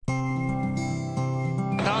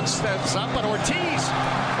puck steps up, but Ortiz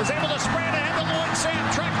is able to spray it ahead to Lloyd Sam.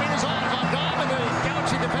 Trackman is on Van Dam, and the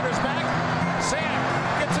Galaxy defender's back. Sam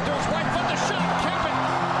gets it to his right foot, the shot. Kevin,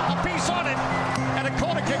 a piece on it, and a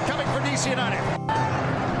corner kick coming for DC United.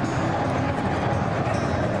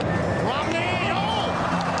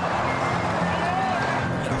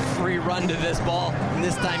 Free run to this ball, and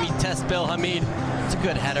this time he tests Bill Hamid. It's a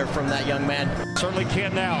good header from that young man. Certainly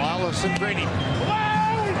can now. Allison Grady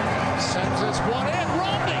sends this one in.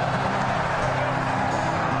 Romney.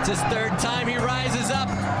 It's his third time he rises up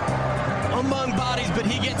among bodies, but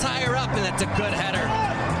he gets higher up, and that's a good header.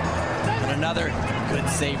 And another good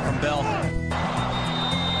save from Bill.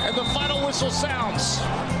 And the final whistle sounds.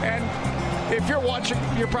 And if you're watching,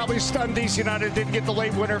 you're probably stunned DC United didn't get the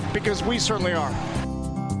late winner, because we certainly are.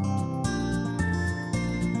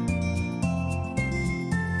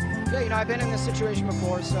 Yeah, I've been in this situation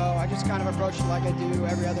before, so I just kind of approached it like I do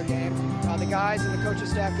every other game. The guys and the coaching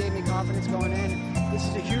staff gave me confidence going in. This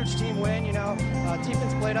is a huge team win,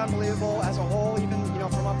 Defense played unbelievable as a whole, even,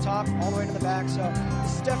 from up top all the way to the back. So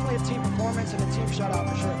this is definitely a team performance and a team shutout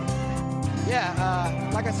for sure. Yeah,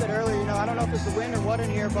 like I said earlier, I don't know if it's the wind or what in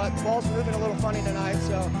here, but the ball's moving a little funny tonight.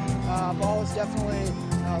 So ball is definitely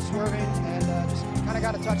swerving, and just kind of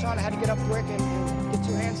got a touch on it. Had to get up quick and get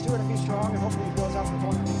two hands to it and be strong, and hopefully it goes out for the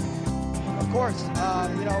corner. Of course,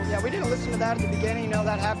 we didn't listen to that at the beginning.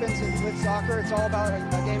 That happens with soccer. It's all about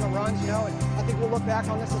a game of runs, and I think we'll look back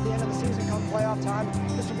on this at the end of the season come playoff time.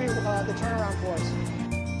 This will be the turnaround for us.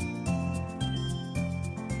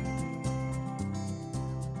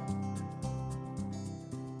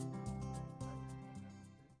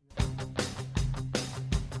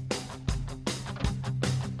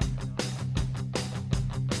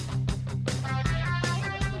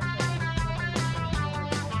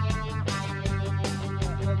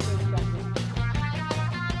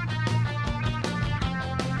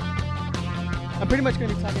 I'm pretty much going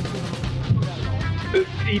to be talking to you. This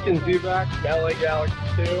is Ethan Zubak from LA Galaxy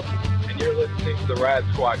 2, and you're listening to the Rad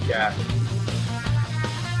Squad Cast.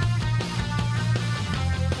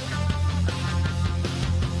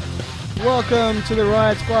 Welcome to the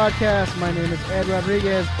Rad Squad Cast. My name is Ed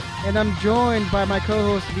Rodriguez, and I'm joined by my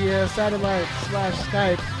co-host via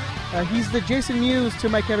satellite/Skype. He's the Jason Mewes to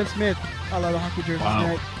my Kevin Smith. I love the hockey jerseys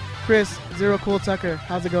tonight. Chris, Zero Cool Tucker.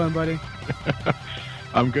 How's it going, buddy?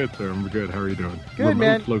 I'm good, sir. I'm good. How are you doing? Good, Remote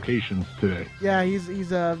man. Locations today. Yeah, he's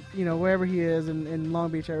wherever he is in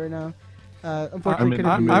Long Beach right now. Unfortunately,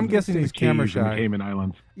 I'm guessing he's camera Caves in the shy. Cayman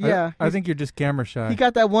Islands. Yeah, I think you're just camera shy. he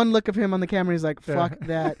got that one look of him on the camera. He's like, "Fuck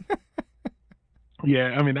that." Yeah,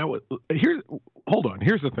 I mean that was. Hold on.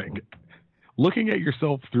 Here's the thing. Looking at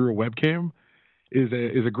yourself through a webcam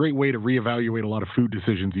is a great way to reevaluate a lot of food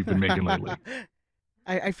decisions you've been making lately.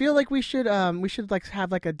 I feel like we should like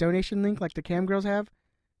have like a donation link like the cam girls have,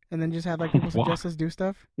 and then just have like people suggest us do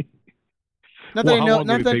stuff. Not that I know,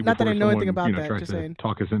 not that I know anything about that. Just saying.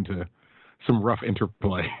 Talk us into some rough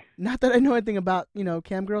interplay. Not that I know anything about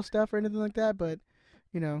cam girl stuff or anything like that, but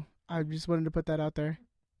I just wanted to put that out there.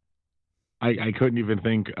 I couldn't even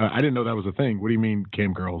think. I didn't know that was a thing. What do you mean,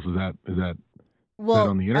 cam girls? Is that well,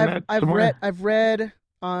 on the internet? I've read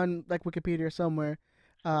on like Wikipedia somewhere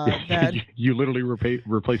that you literally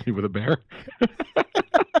replaced me with a bear.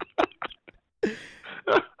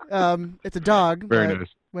 It's a dog. Very nice.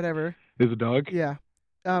 Whatever. Is a dog? Yeah.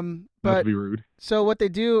 Not But to be rude. so what they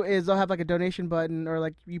do is they'll have like a donation button, or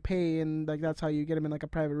like you pay, and like that's how you get them in like a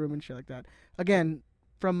private room and shit like that. Again,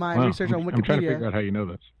 from my research on Wikipedia. I'm trying to figure out how you know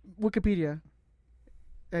this. Wikipedia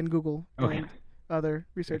and Google Okay. and other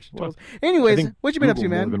research Well, tools. Anyways, I think what you been Google up to,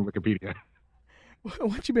 man? More than Wikipedia.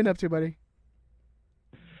 What you been up to, buddy?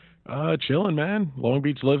 Chilling, man. Long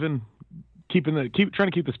Beach living, trying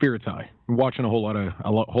to keep the spirits high. I'm watching a whole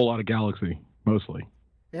lot of Galaxy mostly.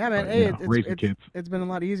 Yeah, man. But, Hey, raising kids. it's been a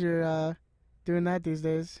lot easier doing that these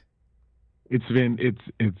days. It's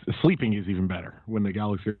sleeping is even better when the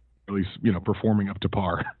Galaxy are really performing up to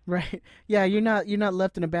par. Right. Yeah, you're not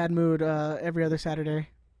left in a bad mood every other Saturday.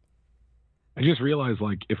 I just realized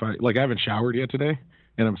if I haven't showered yet today,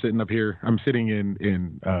 and I'm sitting up here. I'm sitting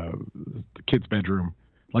in the kid's bedroom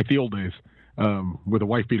like the old days with a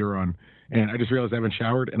wife beater on, and I just realized I haven't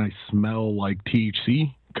showered, and I smell like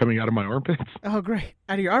THC coming out of my armpits. Oh, great!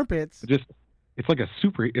 Out of your armpits. It's like a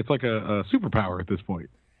superpower at this point.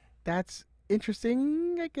 That's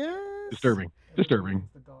interesting, I guess. Disturbing.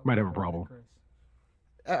 Might have a problem.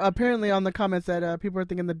 Apparently, on the comments that people are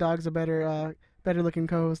thinking the dog's a better looking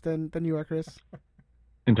co-host than you are, Chris.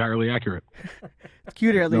 Entirely accurate. It's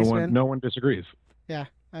cuter, at least, man. No one disagrees. Yeah,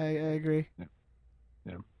 I agree. Yeah.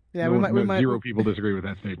 Yeah, we might zero people disagree with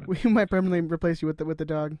that statement. We might permanently replace you with the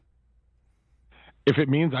dog. If it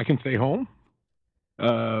means I can stay home,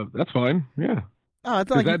 that's fine. Yeah. Oh, it's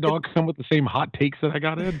Does not like that dog come with the same hot takes that I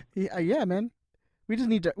got, Ed? Yeah, man. We just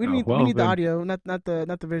need we Oh, need well, the then- audio, not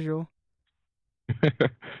the visual.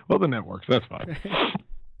 Well, then that works. That's fine.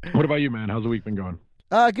 What about you, man? How's the week been going?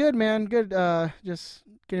 Good, man. Good. Just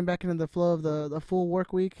getting back into the flow of the full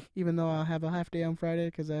work week, even though I'll have a half day on Friday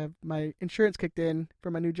because I have my insurance kicked in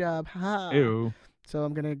for my new job. Ha. Ew. So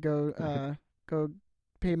I'm gonna go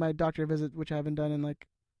pay my doctor visit, which I haven't done in like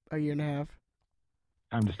a year and a half.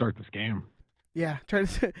 Time to start the scam. Yeah, try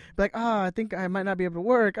to be like, I think I might not be able to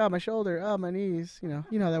work. Oh, my shoulder. Oh, my knees. You know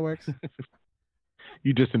how that works.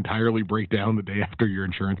 You just entirely break down the day after your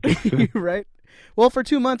insurance kicks in. Right. Well, for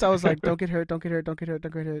 2 months I was like, don't get hurt, don't get hurt, don't get hurt,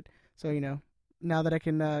 don't get hurt. So now that I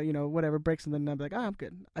can, whatever breaks, and then I'm like, I'm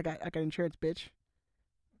good. I got insurance, bitch.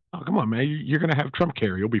 Oh, come on, man. You're gonna have Trump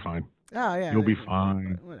care. You'll be fine. Oh yeah. You'll be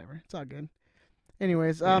fine. Whatever. It's all good.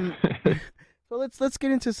 Anyways, so let's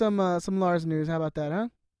get into some Lars news. How about that, huh?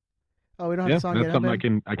 Oh, we don't have Yeah, the song that's yet. something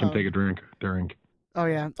I can Oh. take a drink during. Oh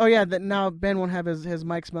yeah. That now Ben won't have his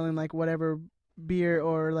mic smelling like whatever beer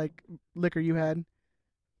or like liquor you had.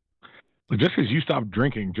 Just because you stopped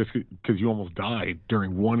drinking, just because you almost died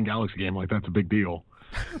during one Galaxy game, like that's a big deal.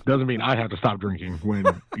 Doesn't mean I have to stop drinking when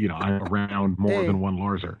I'm around more Hey. than one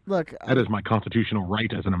Larser. Look, That is my constitutional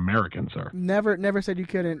right as an American, sir. never said you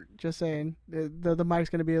couldn't. Just saying, the mic's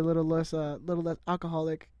gonna be a little less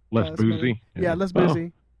alcoholic, Less smelling. boozy. Yeah, less Oh,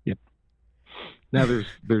 boozy. now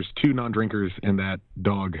there's two non-drinkers and that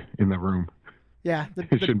dog in the room. Yeah,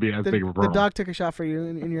 It shouldn't be as big of a the problem. dog took a shot for you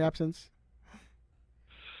in your absence.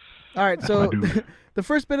 All right, That's so my dude. the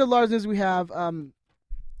first bit of Lars news we have.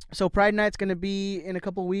 So Pride Night's going to be in a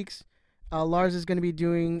couple weeks. Lars is going to be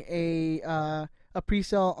doing a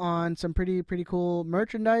pre-sale on some pretty cool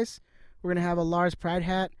merchandise. We're going to have a Lars Pride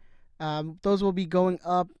hat. Those will be going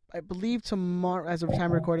up, I believe, tomorrow. As of time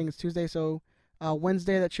of recording, it's Tuesday, so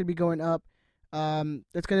Wednesday that should be going up.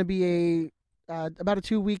 It's going to be about a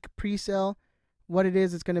 2-week pre-sale. What it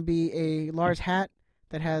is, it's going to be a Lars hat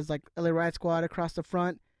that has like LA Riot Squad across the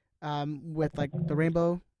front with like the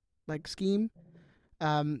rainbow like scheme.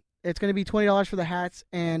 It's going to be $20 for the hats,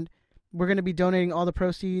 and we're going to be donating all the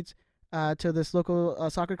proceeds to this local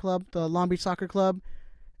soccer club, the Long Beach Soccer Club,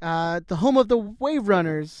 the home of the Wave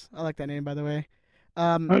Runners. I like that name, by the way.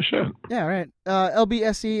 Oh shit. Yeah, right.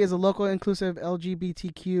 LBSC is a local, inclusive,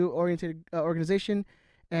 LGBTQ-oriented organization,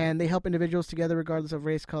 and they help individuals together regardless of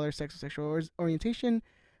race, color, sex, or sexual orientation.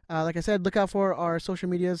 Like I said, look out for our social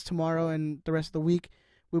medias tomorrow and the rest of the week.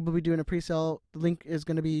 We will be doing a pre-sale. The link is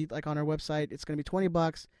going to be like on our website. It's going to be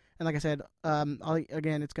 $20, and like I said,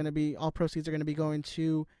 again, it's going to be all proceeds are going to be going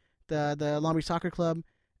to the Long Beach Soccer Club.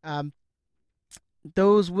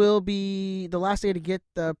 Those will be the last day to get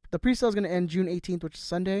the pre-sale is going to end June 18th, which is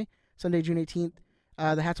Sunday, June 18th.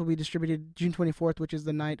 The hats will be distributed June 24th, which is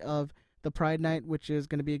the night of the Pride Night, which is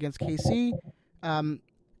going to be against KC. And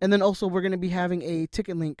then also we're going to be having a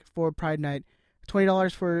ticket link for Pride Night,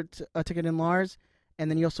 $20 for a ticket in Lars, and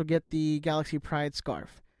then you also get the Galaxy Pride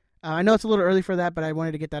scarf. I know it's a little early for that, but I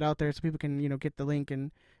wanted to get that out there so people can get the link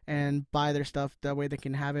and buy their stuff. That way they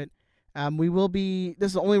can have it. This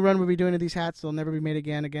is the only run we'll be doing of these hats. They'll never be made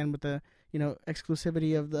again with the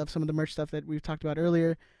exclusivity of some of the merch stuff that we've talked about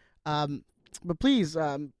earlier. But please,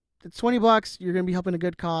 it's $20. You're going to be helping a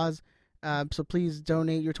good cause. So please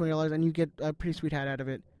donate your $20 and you get a pretty sweet hat out of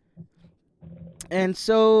it. And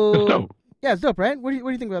so, That's dope. yeah, it's dope, right? What do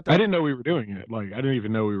you think about that? I didn't know we were doing it. Like I didn't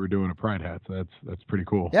even know we were doing a Pride hat. So that's pretty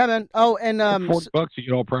cool. Yeah, man. Oh, and $40 you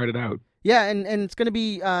get all prided out. yeah, and it's gonna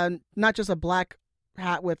be not just a black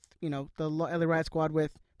hat with the LA Riot Squad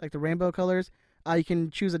with like the rainbow colors. You can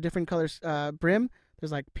choose a different colors brim.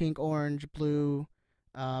 There's like pink, orange, blue,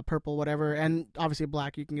 purple, whatever, and obviously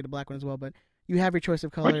black. You can get a black one as well, but you have your choice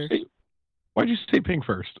of color. Why'd you say pink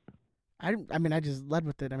first? I mean, I just led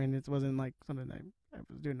with it. I mean, it wasn't like something I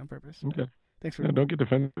was doing on purpose. Okay. Thanks for. No, don't get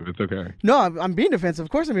defensive. It's okay. No, I'm being defensive.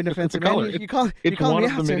 Of course, I'm being It's defensive, the man. color. You call It's me one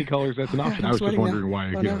of out, the many sir. colors that's an option. I'm I was just sweating wondering now.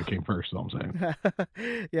 why Oh, no. it came first. Is all I'm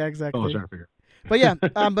saying. Yeah, exactly. Oh, I was trying to figure. But yeah,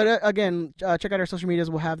 again, check out our social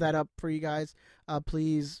medias. We'll have that up for you guys.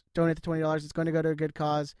 Please donate the $20. It's going to go to a good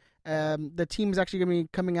cause. The team is actually going to be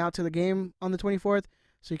coming out to the game on the 24th,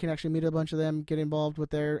 so you can actually meet a bunch of them, get involved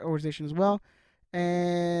with their organization as well.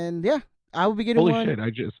 And yeah, I will be getting Holy one. shit!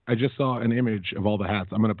 I just saw an image of all the hats.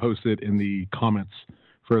 I'm gonna post it in the comments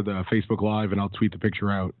for the Facebook Live, and I'll tweet the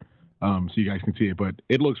picture out so you guys can see it. But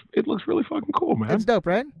it looks really fucking cool, man. It's dope,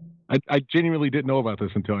 right? I genuinely didn't know about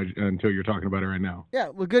this until you're talking about it right now. Yeah,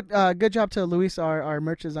 well, good job to Luis, our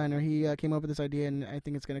merch designer. He came up with this idea, and I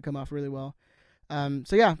think it's going to come off really well.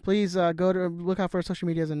 So yeah, please go to look out for our social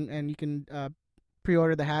medias, and you can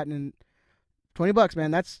pre-ordered the hat, and $20,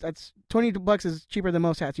 man. That's $20 is cheaper than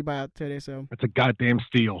most hats you buy out today. So That's a goddamn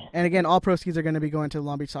steal. and again, all proceeds are going to be going to the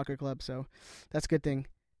Long Beach Soccer Club, so that's a good thing.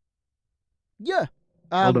 Yeah.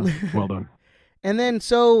 Well done. Well done. And then,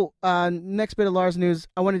 so next bit of Lars news,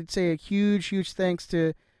 I wanted to say a huge thanks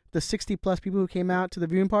to the 60-plus people who came out to the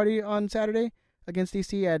viewing party on Saturday against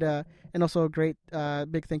DC, and also a great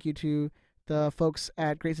big thank you to the folks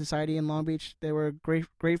at Great Society in Long Beach. They were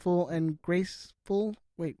grateful and graceful.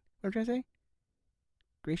 Wait, what am I trying to say?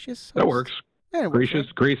 Gracious? That works. Yeah, it works, right?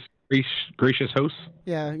 Gracious hosts.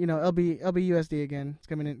 Yeah, LBUSD again. It's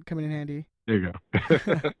coming in handy. There you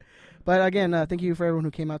go. But again, thank you for everyone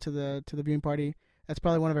who came out to the viewing party. That's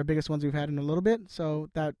probably one of our biggest ones we've had in a little bit. So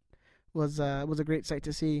that was a great sight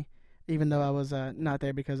to see, even though I was not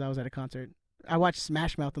there because I was at a concert. I watched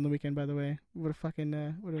Smash Mouth on the weekend, by the way. What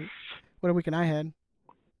a weekend I had.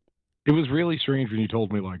 It was really strange when you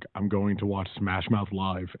told me, like, I'm going to watch Smash Mouth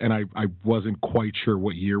live, and I wasn't quite sure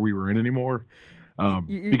what year we were in anymore.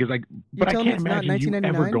 Because I can't imagine you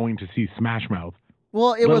ever going to see Smash Mouth.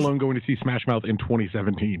 Well, let alone going to see Smash Mouth in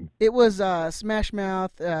 2017. It was Smash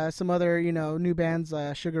Mouth, some other new bands,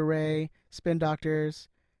 Sugar Ray, Spin Doctors.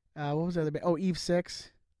 What was the other band? Oh, Eve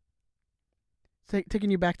 6.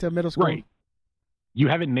 Taking you back to middle school. Right. You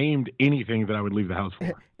haven't named anything that I would leave the house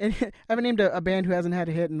for. And I haven't named a band who hasn't had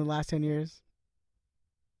a hit in the last 10 years.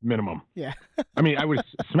 Minimum. Yeah. I mean,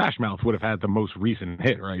 Smash Mouth would have had the most recent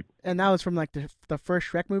hit, right? And that was from like the first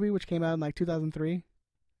Shrek movie, which came out in like 2003.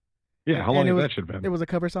 Yeah, how long has that should have been? It was a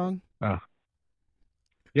cover song.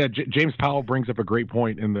 Yeah, James Powell brings up a great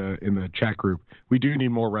point in the chat group. We do need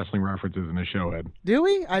more wrestling references in the show, Ed. Do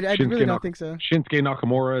we? I really don't think so. Shinsuke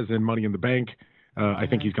Nakamura is in Money in the Bank. I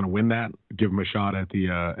think he's going to win that. Give him a shot at the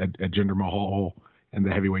at Jinder Mahal and the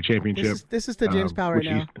heavyweight championship. This is the James Powell right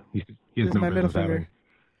now. He this has is no my middle business finger.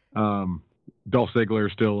 Dolph Ziggler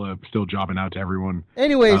is still jobbing out to everyone.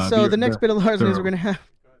 Anyway, so the next bit of Lars news we're going to have.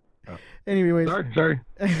 Anyways. Sorry.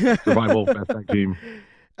 Survival, best tag team.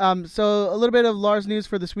 So a little bit of Lars news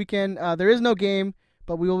for this weekend. There is no game,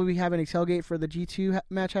 but we will be having a tailgate for the G2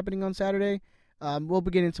 match happening on Saturday. We'll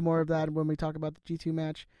be getting into more of that when we talk about the G2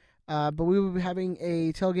 match. But we will be having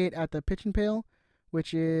a tailgate at the Pitch and Pail,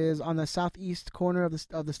 which is on the southeast corner of the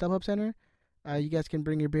StubHub Center. You guys can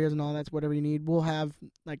bring your beers and all that, whatever you need. We'll have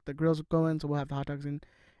like the grills going, so we'll have the hot dogs in.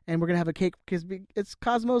 And we're going to have a cake because it's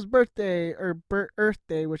Cosmo's birthday, or Earth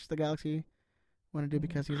Day, which the Galaxy want to do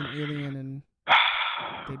because he's an alien and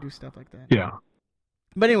they do stuff like that. Yeah.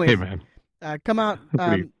 But anyways, hey, man. Come out.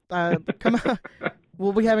 Come out.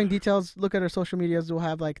 We'll be having details. Look at our social medias. We'll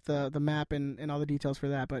have like the map and all the details for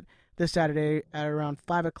that. But this Saturday at around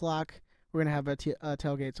 5 o'clock, we're going to have a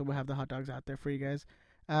tailgate, so we'll have the hot dogs out there for you guys.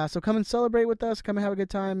 So come and celebrate with us. Come and have a good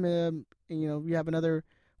time. You have another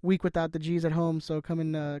week without the G's at home, so come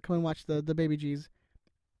and watch the baby G's.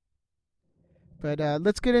 But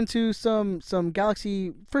let's get into some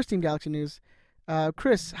Galaxy first team Galaxy news.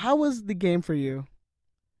 Chris, how was the game for you?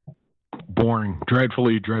 Boring,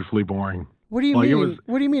 dreadfully boring. What do you mean?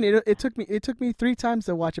 What do you mean? It took me 3 times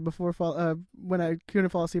to watch it before when I couldn't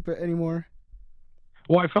fall asleep anymore.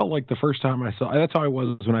 Well, I felt like the first time I saw, that's how I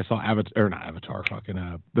was when I saw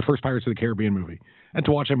the first Pirates of the Caribbean movie. I had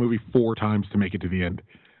to watch that movie 4 times to make it to the end.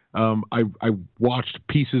 I watched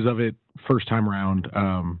pieces of it first time around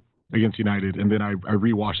against United, and then I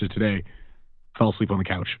rewatched it today. Fell asleep on the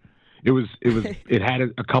couch. It had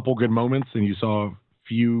a couple good moments, and you saw a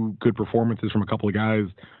few good performances from a couple of guys.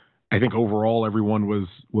 I think overall everyone was.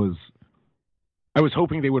 I was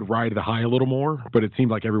hoping they would ride the high a little more, but it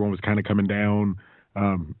seemed like everyone was kind of coming down,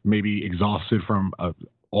 maybe exhausted from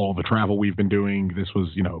all the travel we've been doing. This was,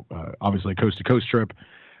 obviously a coast-to-coast trip.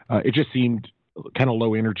 It just seemed kind of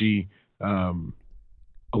low energy, a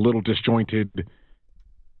little disjointed.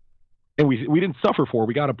 And we didn't suffer for it.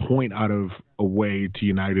 We got a point out of away to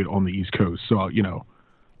United on the East Coast. So,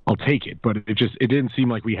 I'll take it. But it didn't seem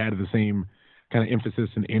like we had the same kind of emphasis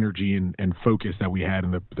and energy and focus that we had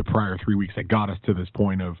in the prior 3 weeks that got us to this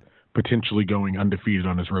point of potentially going undefeated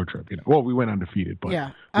on this road trip. Well, we went undefeated,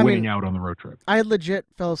 but winning out on the road trip. I legit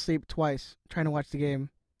fell asleep twice trying to watch the game.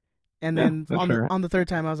 And then on the third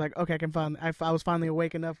time, I was like, okay, I was finally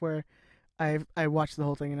awake enough where I watched the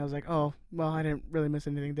whole thing, and I was like, oh, well, I didn't really miss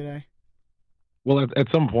anything, did I? Well, at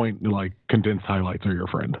some point, like, condensed highlights are your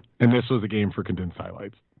friend. And this was a game for condensed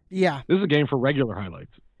highlights. Yeah. This is a game for regular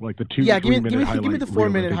highlights. Like the 2 3 minute highlight. Give me the 4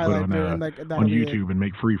 minute highlight on YouTube and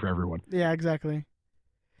make free for everyone. Yeah, exactly.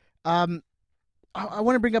 I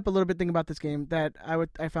want to bring up a little bit thing about this game that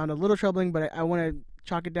I found a little troubling, but I want to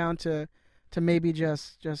chalk it down to maybe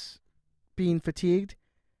just being fatigued.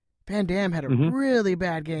 Van Dam had a really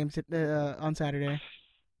bad game on Saturday.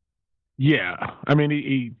 Yeah, I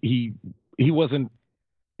mean he wasn't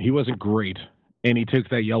great, and he took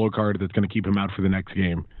that yellow card that's going to keep him out for the next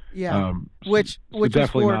game. Yeah, which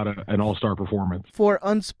definitely for, not an all-star performance for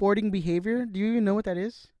unsporting behavior. Do you even know what that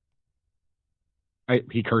is?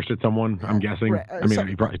 He cursed at someone. I'm guessing. Right, I mean,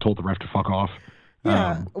 he probably told the ref to fuck off.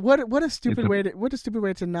 Yeah. What a stupid way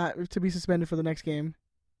to be suspended for the next game.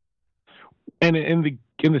 And in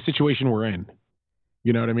the situation we're in,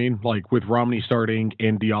 you know what I mean? Like with Romney starting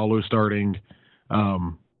and Diallo starting,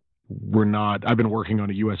 we're not. I've been working on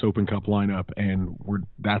a U.S. Open Cup lineup, and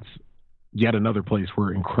that's yet another place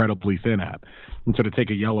we're incredibly thin at. And so to take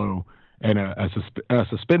a yellow and a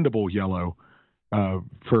suspendable yellow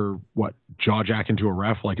for what jaw jacking to a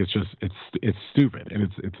ref, like it's stupid,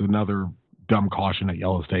 and it's another dumb caution that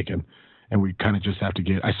yellow's taken, and we kind of just have to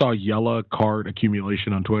get. I saw yellow card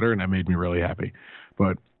accumulation on Twitter, and that made me really happy.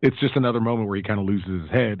 But it's just another moment where he kind of loses his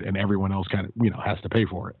head, and everyone else kind of has to pay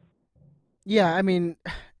for it. Yeah, I mean,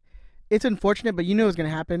 it's unfortunate, but you knew it was going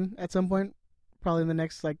to happen at some point. Probably in the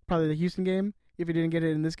next, probably the Houston game. If he didn't get it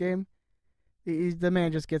in this game, the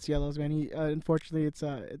man just gets yellows, man. He unfortunately it's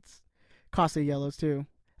costly yellows too.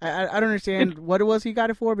 I don't understand what it was he got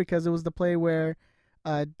it for, because it was the play where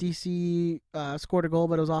DC scored a goal,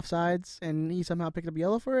 but it was offsides, and he somehow picked up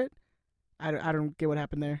yellow for it. I don't get what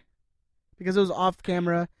happened there, because it was off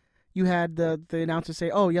camera. You had the announcer say,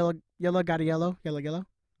 "Oh, yellow, got a yellow."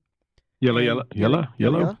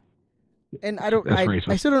 And I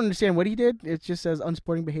still don't understand what he did. It just says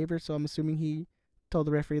unsporting behavior, so I'm assuming he told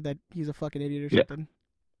the referee that he's a fucking idiot or something.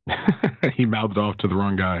 He mouthed off to the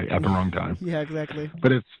wrong guy at the wrong time. Yeah, exactly.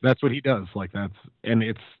 But that's what he does. Like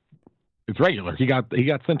it's regular. He got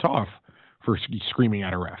sent off for screaming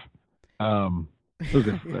at a ref. It was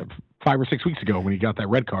 5 or 6 weeks ago when he got that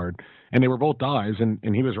red card, and they were both dives, and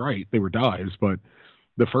he was right. They were dives, but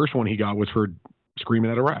the first one he got was for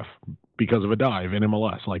screaming at a ref because of a dive in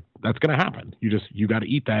MLS. Like, that's going to happen. You got to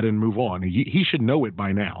eat that and move on. He should know it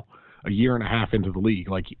by now. A year and a half into the league,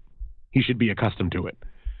 like he should be accustomed to it.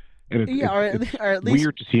 And it's at least,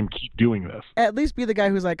 weird to see him keep doing this. At least be the guy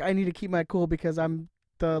who's like, I need to keep my cool because I'm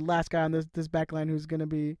the last guy on this back line who's going to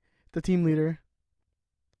be the team leader.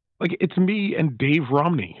 Like, it's me and Dave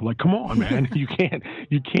Romney. Like, come on, man. You can't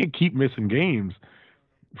keep missing games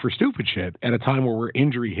for stupid shit at a time where we're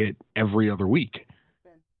injury hit every other week.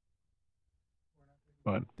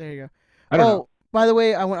 But there you go. I don't know. By the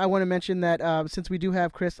way, I want to mention that since we do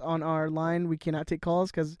have Chris on our line, we cannot take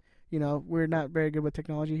calls because we're not very good with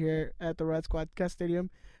technology here at the Red Squad Cast Stadium.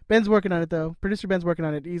 Ben's working on it though. Producer Ben's working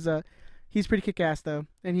on it. He's pretty kick-ass though,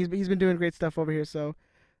 and he's been doing great stuff over here. So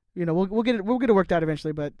we'll get it worked out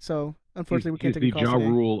eventually. But so unfortunately we can't take calls today. It's the Ja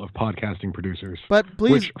Rule of podcasting producers. But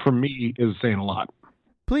please, which from me is saying a lot.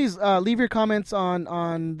 Please leave your comments on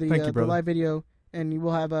the live video, and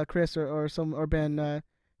we'll have Chris or Ben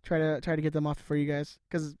try to get them off for you guys,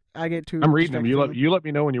 because I get too. I'm reading them. You let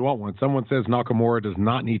me know when you want one. Someone says Nakamura does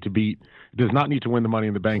not need to win the Money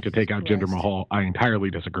in the Bank to take out Jinder Mahal. I entirely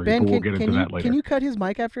disagree. Ben, but we'll get into that later. Can you cut his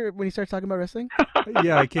mic after when he starts talking about wrestling?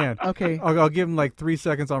 Yeah, I can. Okay. I'll give him like 3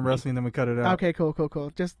 seconds on wrestling, then we cut it out. Okay, cool.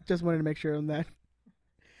 Just wanted to make sure on that.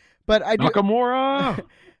 But I do. Nakamura.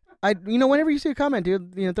 Whenever you see a comment,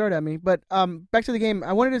 dude, throw it at me. But back to the game,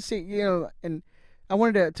 I wanted to see, and I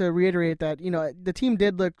wanted to reiterate that, the team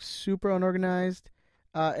did look super unorganized,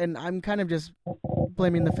 and I'm kind of just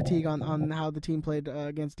blaming the fatigue on how the team played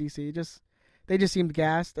against DC. They just seemed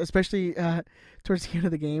gassed, especially towards the end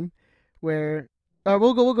of the game, where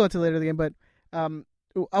we'll go into later in the game. But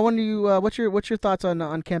I wonder what's your thoughts on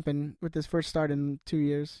Kempen with his first start in 2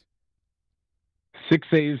 years? 6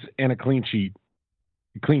 saves and a clean sheet.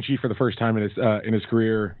 Clean sheet for the first time in his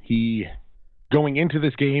career. Going into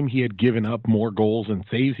this game, he had given up more goals and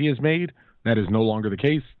saves he has made. That is no longer the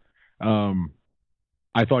case.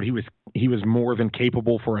 I thought he was more than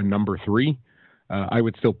capable for a number 3. I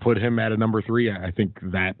would still put him at a number 3. I think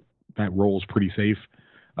that role is pretty safe.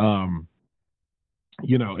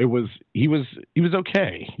 He was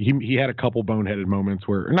okay. He had a couple boneheaded moments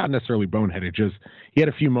where, or not necessarily boneheaded, just he had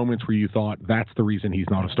a few moments where you thought that's the reason he's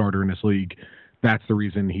not a starter in this league. That's the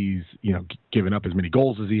reason he's, given up as many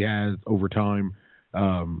goals as he has over time.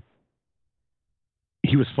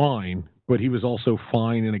 He was fine, but he was also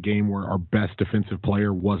fine in a game where our best defensive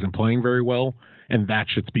player wasn't playing very well, and that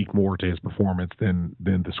should speak more to his performance than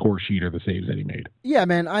the score sheet or the saves that he made. Yeah,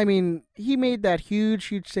 man. I mean, he made that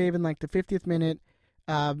huge save in like the 50th minute.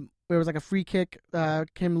 Where it was like a free kick,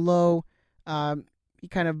 came low. He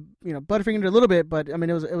kind of, butterfingered it a little bit, but I mean,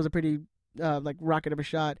 it was a pretty rocket of a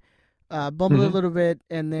shot. bumbled a little bit,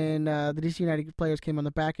 and then the DC United players came on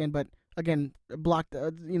the back end, but again blocked,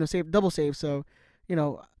 saved, double save. So,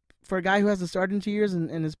 for a guy who hasn't started in 2 years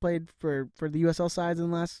and has played for the USL sides in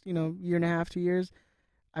the last year and a half, 2 years,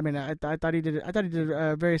 I mean, I thought he did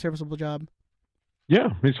a very serviceable job. Yeah,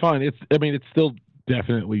 he's fine. It's still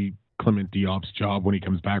definitely Clement Diop's job when he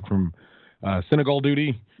comes back from Senegal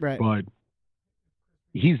duty, right? But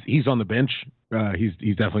he's on the bench.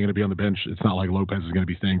 He's definitely going to be on the bench. It's not like Lopez is going to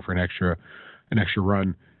be staying for an extra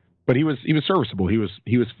run. But he was serviceable. He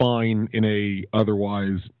was fine in a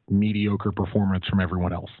otherwise mediocre performance from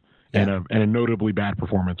everyone else, and a notably bad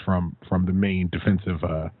performance from the main defensive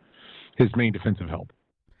his main defensive help.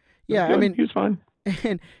 Yeah, good. I mean, he was fine.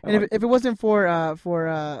 And if it wasn't for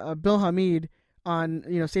Bill Hamid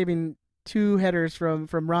on saving 2 headers from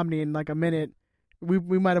Romney in like a minute, we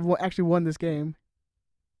might have actually won this game.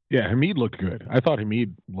 Yeah, Hamid looked good. I thought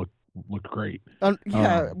Hamid looked great.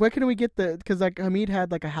 Where can we get because like Hamid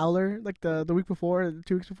had like a howler like the week before,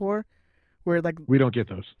 2 weeks before, where like we don't get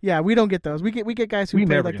those. Yeah, we don't get those. We get guys who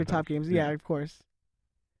play like their top games. Yeah, of course.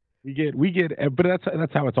 We get, but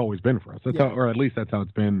that's how it's always been for us. That's how, or at least that's how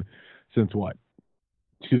it's been since what,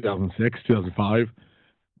 2006, 2005.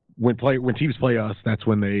 When teams play us, that's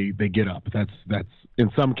when they get up. That's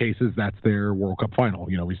in some cases that's their World Cup final.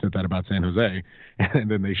 We said that about San Jose,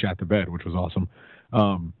 and then they shat the bed, which was awesome.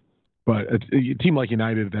 But a team like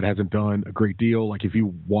United that hasn't done a great deal, like if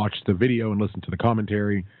you watch the video and listen to the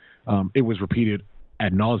commentary, it was repeated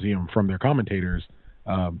ad nauseum from their commentators.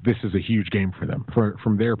 This is a huge game for them.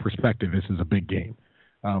 From their perspective, this is a big game.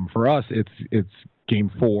 For us, it's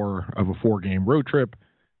game 4 of a 4-game road trip.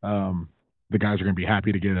 The guys are going to be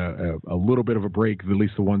happy to get a little bit of a break, at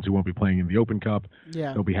least the ones who won't be playing in the Open Cup.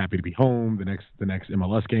 Yeah. They'll be happy to be home. The next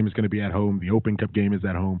MLS game is going to be at home. The Open Cup game is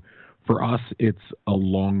at home. For us, it's a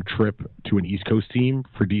long trip to an East Coast team.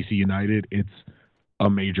 For DC United, it's a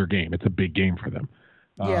major game. It's a big game for them.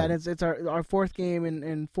 Yeah, and it's our 4th game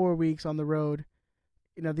in 4 weeks on the road.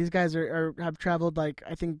 These guys have traveled, like,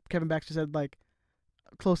 I think Kevin Baxter said, like,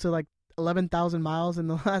 close to, like, 11,000 miles in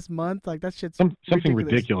the last month. Like, that shit's something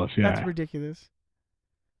ridiculous. Yeah, that's ridiculous.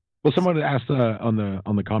 Well, someone asked on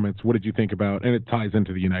the comments, what did you think about, and it ties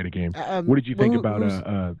into the United game. What did you think about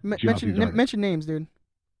mention names, dude?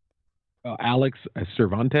 Alex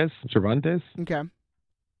Cervantes. Okay.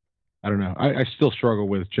 I don't know. I still struggle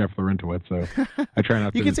with Jeff Laurentowicz, so I try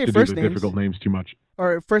not you to, can say to first do the names. difficult names too much.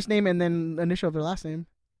 Or first name and then initial of their last name.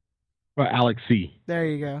 Well, Alex C. There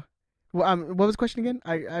you go. Well, what was the question again?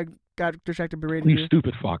 I got distracted by reading. You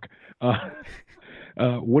stupid fuck.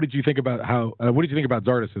 What did you think about what did you think about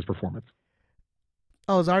Zardes' performance?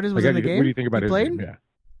 Oh, Zardes was in the game. What do you think about his played? game? Yeah.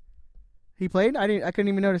 He played? I couldn't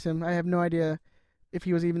even notice him. I have no idea if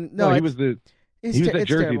he was even. No, he was that jersey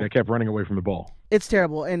terrible. that kept running away from the ball. It's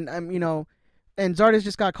terrible, and and Zardes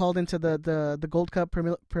just got called into the Gold Cup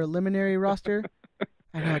preliminary roster.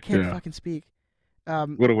 I know I can't fucking speak.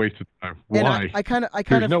 What a waste of time. Why? I kind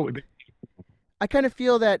of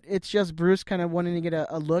feel that it's just Bruce kind of wanting to get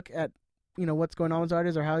a look at what's going on with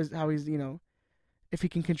Zardes or how he's if he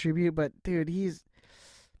can contribute. But dude,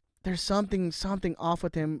 there's something off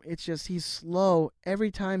with him. It's just he's slow.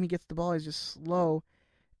 Every time he gets the ball, he's just slow.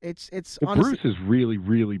 It's honestly, Bruce is really,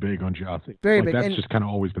 really big on Gyasi. Very big. That's just kind of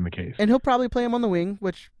always been the case. And he'll probably play him on the wing,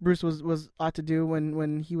 which Bruce was ought to do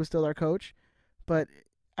when he was still our coach. But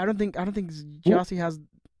I don't think Gyasi has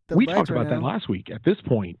the we legs talked about that last week. At this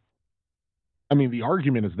point, I mean, the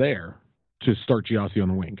argument is there to start Gyasi on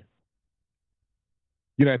the wing.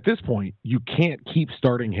 At this point, you can't keep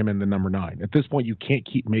starting him in the number 9. At this point, you can't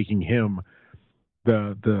keep making him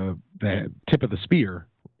the tip of the spear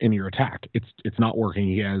in your attack. It's not working.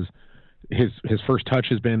 He has his first touch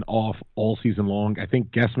has been off all season long. I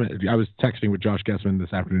think Guessman. I was texting with Josh Guessman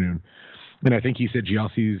this afternoon, and I think he said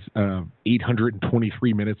Gyasi's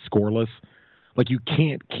 823 minutes scoreless. Like, you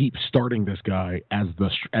can't keep starting this guy as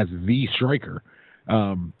the striker.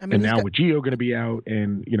 And now with Gio going to be out,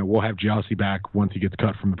 and we'll have Gyasi back once he gets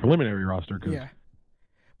cut from the preliminary roster. Yeah.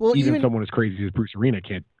 Well, even someone as crazy as Bruce Arena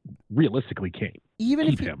can't even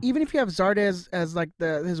keep him. Even if you have Zardes as like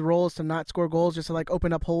his role is to not score goals, just to like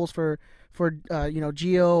open up holes for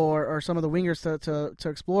Gio or some of the wingers to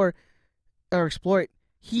explore or exploit.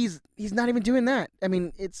 He's not even doing that. I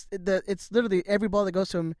mean, it's literally every ball that goes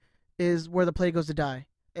to him is where the play goes to die.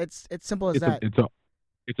 It's simple as that.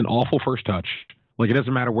 It's an awful first touch. Like, it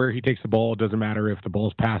doesn't matter where he takes the ball. It doesn't matter if the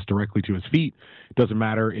ball's passed directly to his feet. It doesn't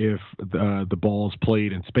matter if the ball's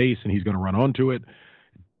played in space and he's going to run onto it.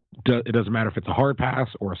 It doesn't matter if it's a hard pass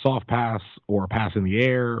or a soft pass or a pass in the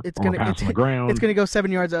air or a pass on the ground. It's going to go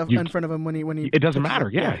 7 yards in front of him when he. It doesn't matter.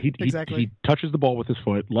 Yeah, exactly. He touches the ball with his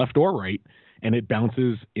foot, left or right, and it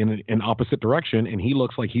bounces in an opposite direction, and he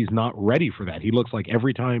looks like he's not ready for that. He looks like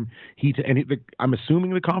every time I'm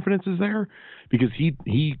assuming the confidence is there because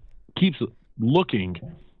he keeps looking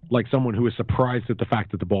like someone who is surprised at the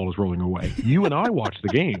fact that the ball is rolling away. You and I watch the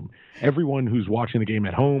game. Everyone who's watching the game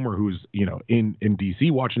at home or who's in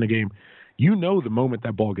DC watching the game, the moment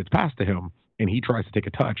that ball gets passed to him and he tries to take a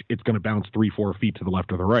touch, it's going to bounce 3-4 feet to the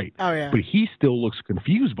left or the right. Oh yeah. But he still looks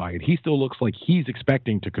confused by it. He still looks like he's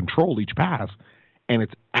expecting to control each pass, and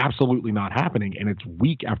it's absolutely not happening. And it's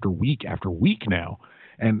week after week after week now.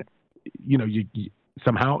 And you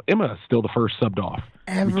somehow Emma is still the first subbed off.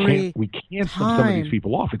 We can't sub some of these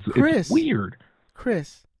people off. It's weird.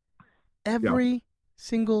 Chris, every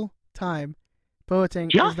single time Boateng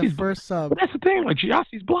is the first sub. But that's the thing. Like,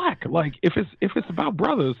 Giassi's black. Like, if it's about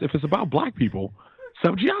brothers, if it's about black people,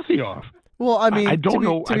 sub Giassi off. Well, I mean, I don't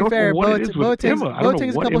know. I don't know what it is with Emma.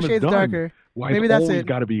 Boateng's a couple shades darker. Why maybe that's it.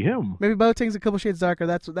 Got to be him. Maybe Boateng's a couple shades darker.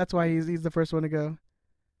 That's why he's the first one to go.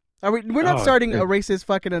 We're not starting a racist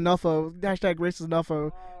fucking Anulfo, hashtag racist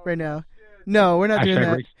Anulfo right now. No, we're not doing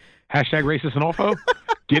that. Hashtag racist Anulfo?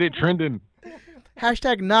 Get it trending.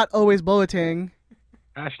 Hashtag not always Boateng.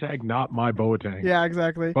 Hashtag not my Boateng. Yeah,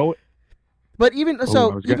 exactly. But even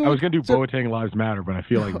so... I was going to do Boateng Lives Matter, but I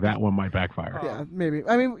feel like that one might backfire. Yeah, maybe.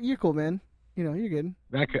 I mean, you're cool, man. You're good.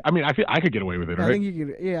 I feel I could get away with it, right? I think you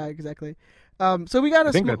could. Yeah, exactly. So we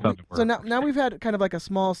got so now we've had kind of like a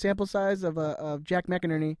small sample size of Jack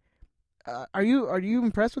McInerney. Are you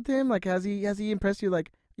impressed with him? Like, has he impressed you?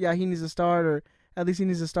 Like, yeah, he needs to start, or at least he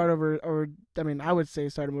needs to start over. Or I mean, I would say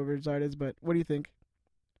start him over Zardes, but what do you think?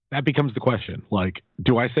 That becomes the question. Like,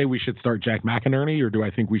 do I say we should start Jack McInerney, or do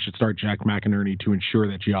I think we should start Jack McInerney to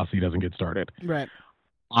ensure that Giassi doesn't get started? Right.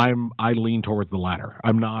 I lean towards the latter.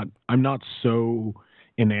 I'm not so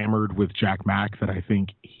enamored with Jack Mack that I think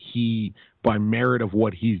he, by merit of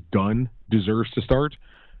what he's done, deserves to start.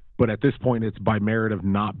 But at this point, it's by merit of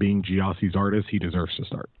not being Giassi's artist, he deserves to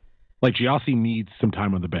start. Like, Giassi needs some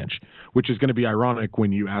time on the bench, which is going to be ironic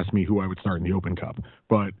when you ask me who I would start in the Open Cup.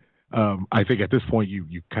 But I think at this point,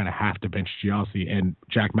 you kind of have to bench Giassi, and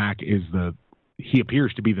Jack Mack he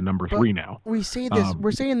appears to be the number 3 now. We say this,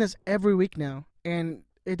 we're saying this every week now, and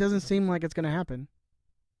it doesn't seem like it's going to happen.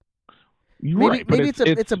 Maybe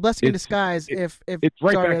it's a blessing in disguise if it's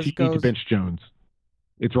right Zardes back to you need to bench Jones.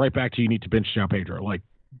 It's right back to you need to bench João Pedro. Like,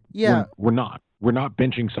 yeah, we're not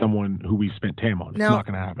benching someone who we spent TAM on. It's not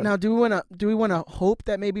going to happen. Now, do we want to hope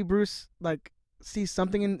that maybe Bruce like sees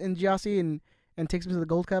something in Giassi and takes him to the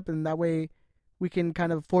Gold Cup, and that way we can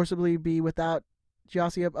kind of forcibly be without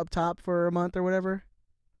Giassi up top for a month or whatever?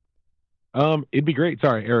 It'd be great.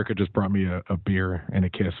 Sorry, Erica just brought me a beer and a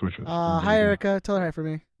kiss, which was hi, Erica. Tell her hi for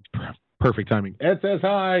me. Perfect timing. Ed says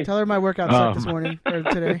hi. Tell her my workout sucked this morning or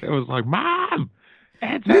today. It was like, Mom,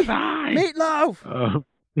 Ed says hi. Meatloaf.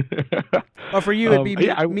 Or for you, it'd be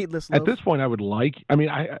meatless loaf. At this point, I would like. I mean,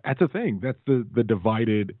 that's the thing. That's the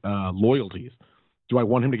divided loyalties. Do I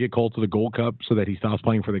want him to get called to the Gold Cup so that he stops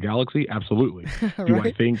playing for the Galaxy? Absolutely.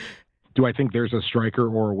 Right? Do I think there's a striker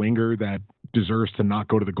or a winger that deserves to not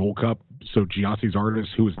go to the Gold Cup? So Giassi's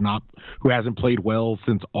artist, who hasn't played well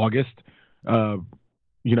since August, that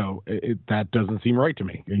doesn't seem right to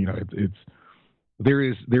me. There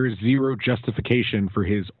is zero justification for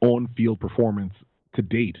his on-field performance to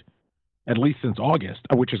date, at least since August,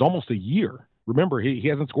 which is almost a year. Remember, he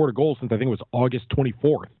hasn't scored a goal since I think it was August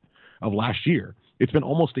 24th of last year. It's been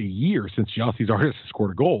almost a year since Giassi's artist has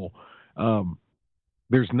scored a goal.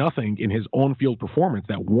 There's nothing in his on-field performance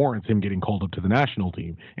that warrants him getting called up to the national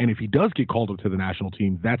team. And if he does get called up to the national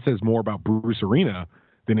team, that says more about Bruce Arena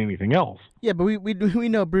than anything else. Yeah, but we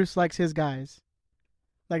know Bruce likes his guys.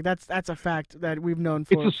 Like, that's a fact that we've known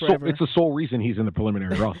forever. It's the sole reason he's in the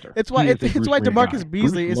preliminary roster. It's why DeMarcus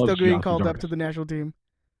Beasley is still getting called up to the national team.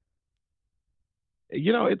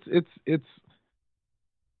 It's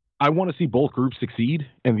I want to see both groups succeed,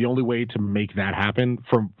 and the only way to make that happen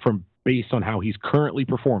from based on how he's currently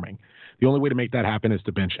performing, the only way to make that happen is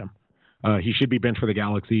to bench him. He should be benched for the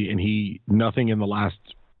Galaxy, and nothing in the last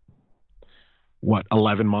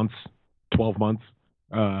 11 months, 12 months.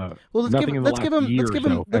 Let's give him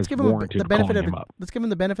the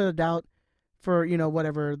benefit of the doubt for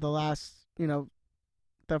whatever the last the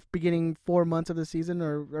beginning 4 months of the season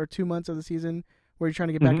or 2 months of the season where you're trying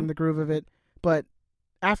to get back in the groove of it. But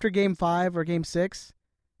after Game 5 or Game 6,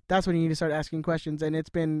 that's when you need to start asking questions. And it's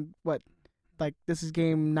been this is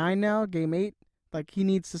Game 9 now, Game 8. Like he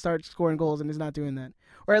needs to start scoring goals, and he's not doing that.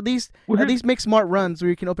 Or at least Well, make smart runs where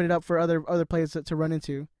you can open it up for other players to run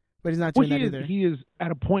into. But he's not doing that either. He is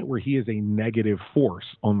at a point where he is a negative force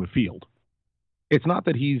on the field. It's not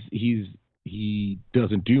that he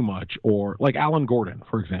doesn't do much, or like Alan Gordon,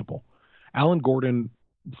 for example. Alan Gordon,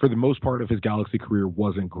 for the most part of his Galaxy career,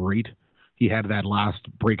 wasn't great. He had that last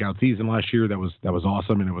breakout season last year that was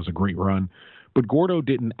awesome, and it was a great run. But Gordo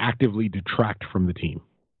didn't actively detract from the team.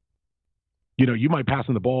 You know, you might pass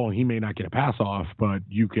him the ball and he may not get a pass off, but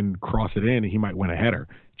you can cross it in and he might win a header.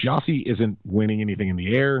 Gyasi isn't winning anything in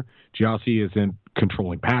the air. Gyasi isn't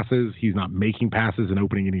controlling passes. He's not making passes and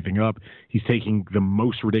opening anything up. He's taking the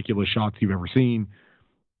most ridiculous shots you've ever seen.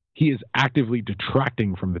 He is actively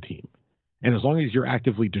detracting from the team. And as long as you're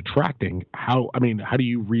actively detracting, how do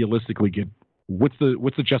you realistically get what's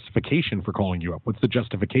the justification for calling you up? What's the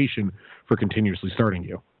justification for continuously starting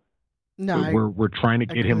you? No, we're trying to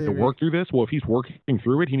get him to work through this. Well, if he's working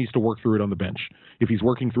through it, he needs to work through it on the bench. If he's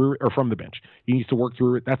working through it, or from the bench, he needs to work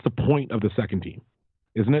through it. That's the point of the second team,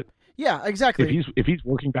 isn't it? Yeah, exactly. If he's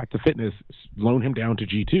working back to fitness, loan him down to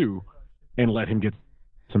G2 and let him get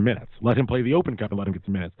some minutes. Let him play the Open Cup and let him get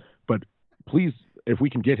some minutes. But please, if we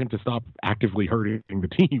can get him to stop actively hurting the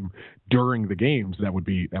team during the games, that would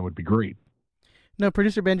be great. No,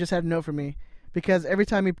 producer Ben just had a note for me because every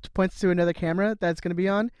time he points to another camera that's going to be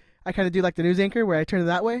on, I kind of do like the news anchor where I turn it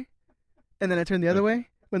that way, and then I turn the other way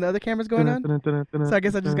when the other camera's going on. So I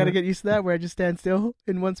guess I just got to get used to that where I just stand still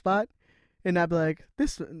in one spot and not be like,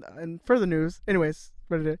 this, and further news. Anyways,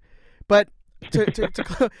 but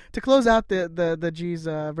to close out the G's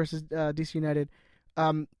versus DC United,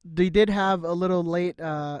 they did have a little late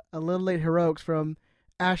heroics from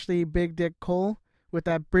Ashley Big Dick Cole with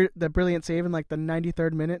that brilliant save in like the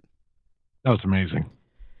 93rd minute. That was amazing.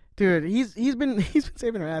 Dude, he's been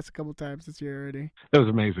saving our ass a couple times this year already. That was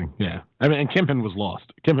amazing. Yeah, I mean, and Kempin was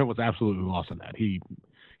lost. Kempin was absolutely lost in that. He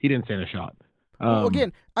didn't stand a shot. Well,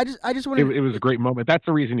 again, I just want to. It was a great moment. That's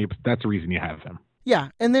the reason you have him. Yeah,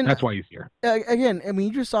 and then that's why he's here. Again, I mean,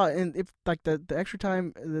 you just saw in if like the extra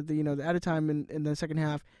time, the added time in the second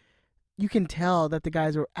half, you can tell that the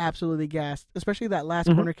guys were absolutely gassed, especially that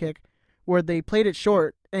last corner kick where they played it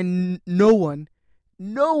short and no one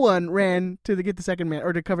ran to get the second man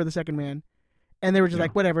or to cover the second man. And they were just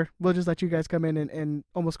like, whatever, we'll just let you guys come in and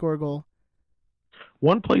almost score a goal.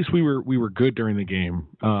 One place we were good during the game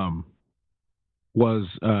was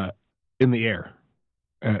in the air.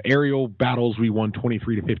 Aerial battles, we won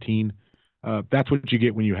 23-15. That's what you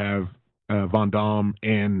get when you have Van Dam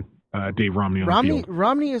and Dave Romney on the field.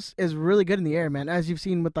 Romney is really good in the air, man. As you've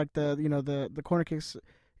seen with like the corner kicks.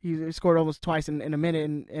 He scored almost twice in a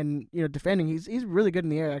minute, and defending, he's really good in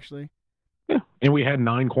the air actually. Yeah, and we had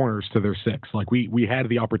 9 corners to their 6. Like we had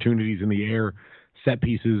the opportunities in the air, set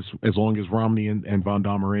pieces. As long as Romney and Van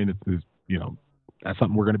Dam are in, that's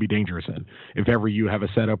something we're going to be dangerous in. If ever you have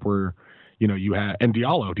a setup where you have, and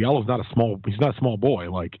Diallo's not he's not a small boy.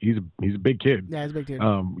 Like he's a big kid. Yeah, he's a big kid.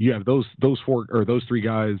 You have those 4 or those 3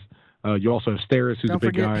 guys. You also have Steris, who's a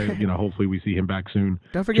big guy. Hopefully we see him back soon.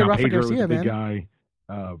 Don't forget Rafa Pedro Garcia, is a big man. guy.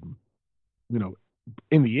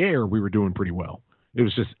 In the air, we were doing pretty well. It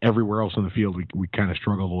was just everywhere else on the field, we kind of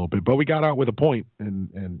struggled a little bit, but we got out with a point, and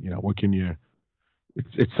what can you?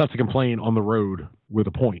 It's tough to complain on the road with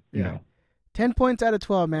a point. You know, 10 points out of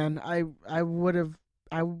 12, man. I wouldn't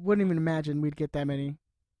even imagine we'd get that many.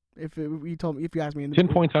 If you asked me. 10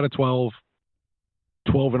 points out of 12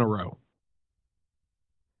 in a row.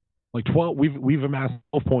 Like 12, we've amassed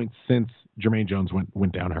 12 points since Jermaine Jones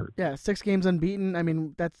went down hurt. Yeah, 6 games unbeaten. I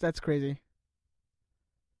mean, that's crazy.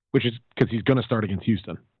 Which is because he's going to start against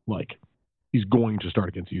Houston. Like, he's going to start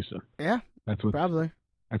against Houston. Yeah, probably.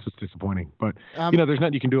 That's what's disappointing. But there's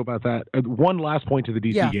nothing you can do about that. One last point to the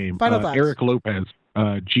DC game. Final thoughts. Eric Lopez,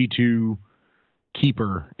 G2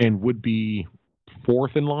 keeper, and would be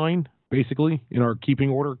 4th in line basically in our keeping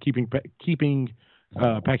order,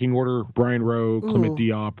 packing order. Brian Rowe, Clement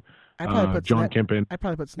Diop. John Kempin, I'd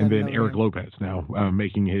probably put and then Eric Lopez now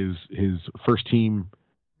making his first team,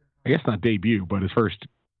 I guess not debut, but his first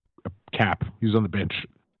cap. He was on the bench.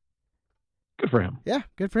 Good for him. Yeah,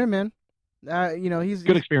 good for him, man. He's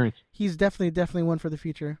good experience. He's definitely one for the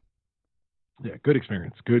future. Yeah, good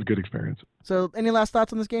experience. Good experience. So, any last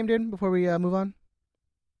thoughts on this game, dude? Before we move on.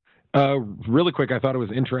 Really quick, I thought it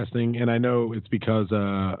was interesting, and I know it's because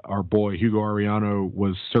our boy Hugo Ariano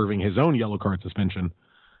was serving his own yellow card suspension.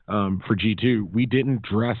 For G2, we didn't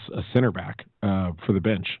dress a center back for the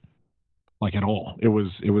bench, like at all. It was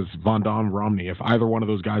Van Dam, Romney. If either one of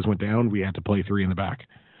those guys went down, we had to play 3 in the back.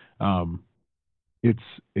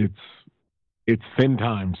 It's thin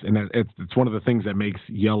times, and it's one of the things that makes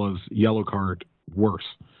yellow card worse,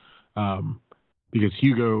 because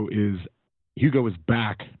Hugo is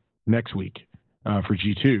back next week for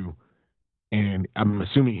G2, and I'm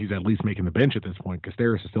assuming he's at least making the bench at this point.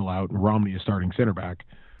 Castellaris is still out, and Romney is starting center back.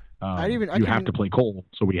 You have to play Cole,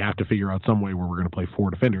 so we have to figure out some way where we're going to play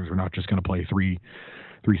 4 defenders. We're not just going to play three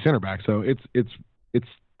center backs. So it's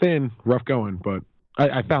thin, rough going, but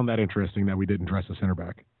I found that interesting that we didn't dress a center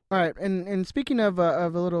back. All right, and speaking of a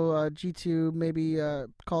little G2 maybe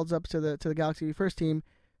calls up to the Galaxy first team,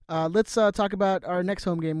 let's talk about our next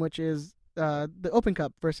home game, which is the Open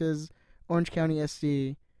Cup versus Orange County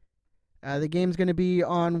SC. The game's going to be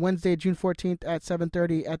on Wednesday, June 14th at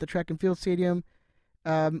 7:30 at the Track and Field Stadium.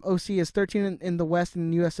 OC is 13 in the West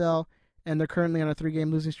in USL, and they're currently on a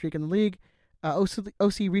 3-game losing streak in the league.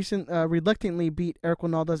 OC reluctantly beat Eric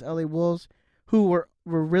Winalda's LA Wolves, who were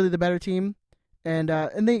really the better team. And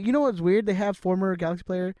they, you know what's weird? They have former Galaxy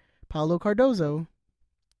player Paulo Cardozo.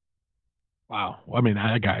 Wow, I mean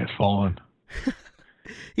that guy has fallen.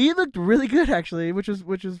 He looked really good actually, which is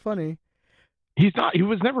funny. He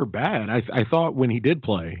was never bad. I thought when he did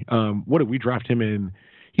play, what did we draft him in?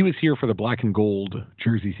 He was here for the black and gold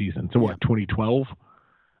jersey season. So what, 2012?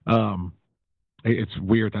 It's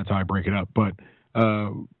weird. That's how I break it up. But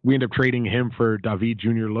we ended up trading him for David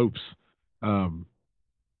Junior Lopes.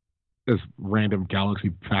 As random Galaxy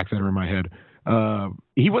facts that are in my head.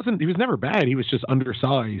 He was never bad. He was just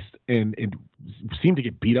undersized and seemed to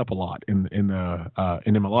get beat up a lot in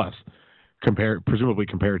MLS, presumably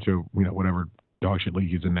compared to whatever dog shit league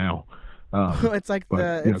he's in now. It's like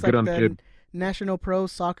the National Pro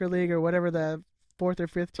Soccer League or whatever the 4th or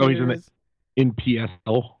 5th tier is. In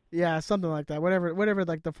PSL. Yeah, something like that. Whatever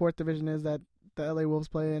like the 4th division is that the LA Wolves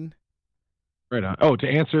play in. Right on. Oh, to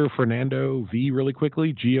answer Fernando V really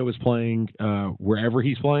quickly, Gio is playing wherever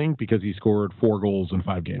he's playing because he scored 4 goals in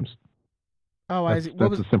 5 games. Oh, that's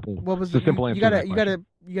the simple answer. You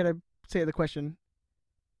gotta say the question.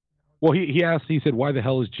 Well, he asked. He said, "Why the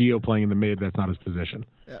hell is Gio playing in the mid? That's not his position."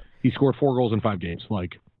 Yeah. He scored 4 goals in 5 games.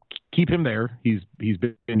 Like, keep him there. He's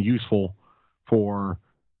been useful for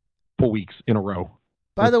 4 weeks in a row.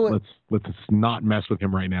 By the way, let's not mess with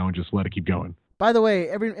him right now and just let it keep going. By the way,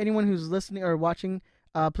 anyone who's listening or watching,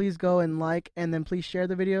 please go and like, and then please share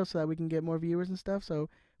the video so that we can get more viewers and stuff. So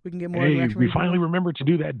we can get more interaction. We finally remembered to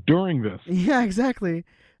do that during this. Yeah, exactly.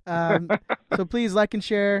 So please like and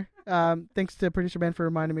share. Thanks to producer Ben for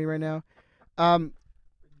reminding me right now.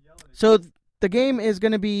 So the game is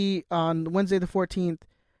going to be on Wednesday the 14th.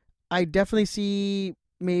 I definitely see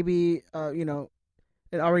maybe an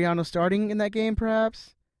Ariano starting in that game,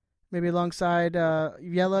 perhaps. Maybe alongside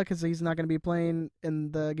Yella, because he's not going to be playing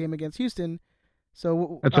in the game against Houston.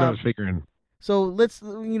 So that's what I was figuring. So let's,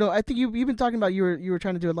 I think you've been talking about you were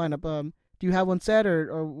trying to do a lineup. Do you have one set,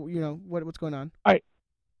 or what's going on? I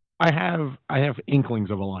have inklings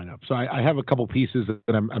of a lineup. So I have a couple pieces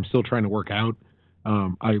that I'm still trying to work out.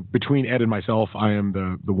 Between Ed and myself, I am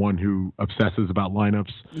the one who obsesses about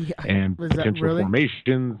lineups and potential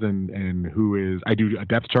formations and who is. I do a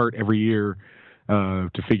depth chart every year.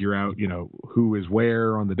 To figure out, who is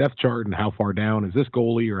where on the depth chart and how far down is this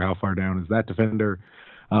goalie or how far down is that defender.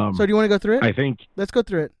 So do you want to go through it? I think let's go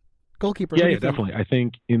through it. Goalkeeper. Yeah, definitely. I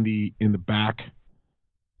think in the back,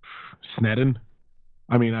 Snedden.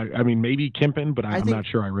 I mean, maybe Kempen, but I'm not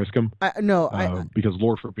sure I risk him. Because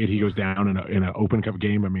Lord forbid he goes down in an Open Cup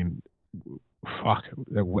game. I mean, fuck,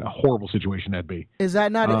 what a horrible situation that'd be. Is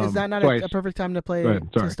that not a perfect time to play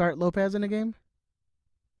to start Lopez in a game?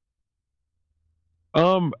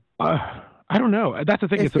 I don't know. That's the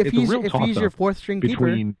thing. It's a real toss-up. If he's your 4th string keeper.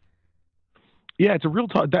 Yeah, it's a real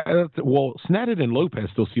toss. Well, Snedden and Lopez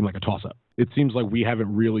still seem like a toss-up. It seems like we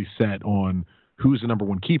haven't really set on who's the number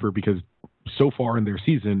 1 keeper because so far in their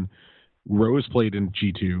season, Rose played in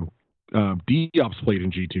G2, Diop's played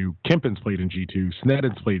in G2, Kempen's played in G2,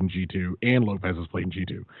 Snedden's played in G2, and Lopez has played in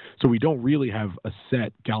G2. So we don't really have a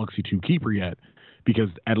set Galaxy 2 keeper yet because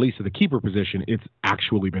at least at the keeper position, it's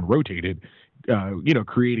actually been rotated.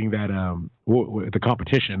 Creating that the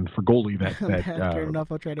competition for goalie that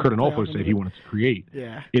Kurt Onofo said he wanted to create.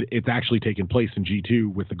 Yeah, it's actually taken place in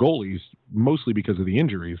G2 with the goalies, mostly because of the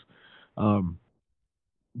injuries.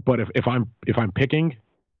 But if I'm picking,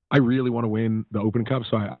 I really want to win the Open Cup,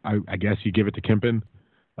 so I guess you give it to Kempen.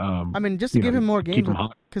 Just to give him more games,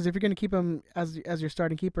 because if you're going to keep him as your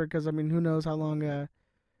starting keeper, because who knows how long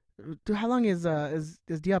is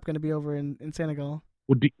Diop going to be over in Senegal?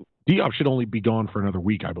 Well, Diop should only be gone for another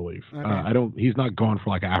week, I believe. Okay. He's not gone for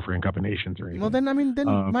like an African Cup of Nations or anything. Well, then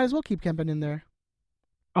might as well keep Kempen in there.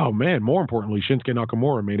 Oh man, more importantly, Shinsuke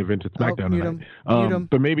Nakamura main event at SmackDown tonight. Mute him.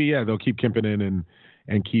 But maybe they'll keep Kempen in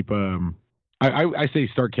and keep I say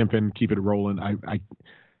start Kempin, keep it rolling.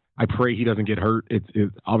 I pray he doesn't get hurt.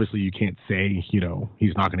 It's obviously you can't say,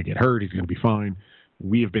 he's not going to get hurt. He's going to be fine.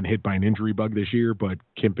 We have been hit by an injury bug this year, but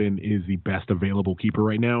Kempin is the best available keeper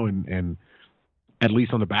right now, and at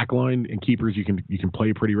least on the back line and keepers, you can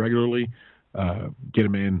play pretty regularly. Get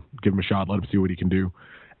him in, give him a shot, let him see what he can do.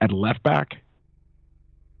 At left back,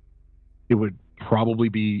 it would probably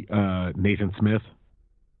be Nathan Smith.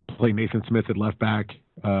 Play Nathan Smith at left back.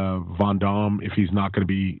 Von Dom, if he's not going to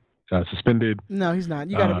be suspended. No, he's not.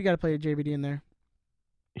 You got to play a JVD in there.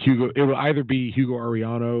 Hugo. It will either be Hugo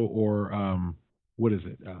Ariano or what is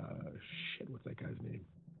it? What's that guy's name?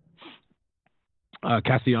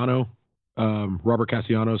 Cassiano. Robert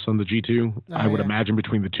Cassianos on the G2. I would imagine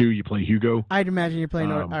between the two, you play Hugo. I'd imagine you're playing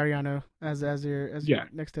Ariano as your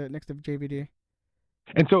next to JVD.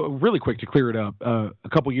 And so, really quick to clear it up, a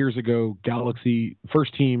couple years ago, Galaxy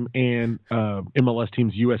first team and MLS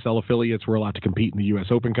teams' USL affiliates were allowed to compete in the U.S.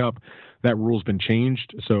 Open Cup. That rule's been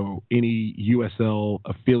changed, so any USL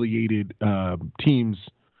affiliated teams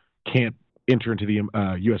can't enter into the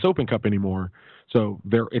U.S. Open Cup anymore. So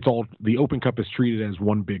the Open Cup is treated as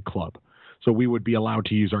one big club. So we would be allowed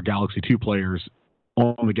to use our Galaxy 2 players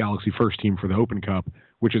on the Galaxy first team for the Open Cup,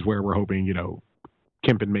 which is where we're hoping,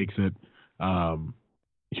 Kempin makes it,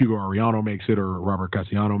 Hugo Ariano makes it, or Robert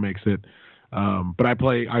Cassiano makes it. But I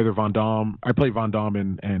play either Von Dom. I play Von Dom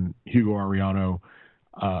and Hugo Ariano.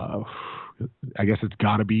 I guess it's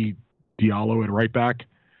got to be Diallo at right back.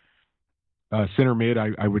 Center mid,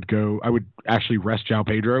 I would actually rest João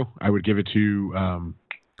Pedro. I would give it to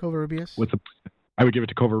Covarrubias. I would give it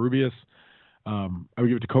to Covarrubias. I would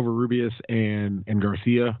give it to Covarrubias and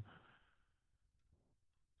Garcia.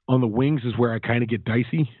 On the wings is where I kind of get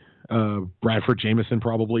dicey. Bradford Jamieson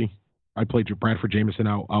probably. I played Bradford Jamieson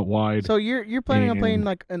out wide. So you're planning on playing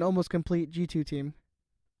like an almost complete G2 team.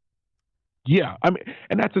 Yeah, and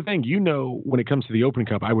that's the thing. When it comes to the Open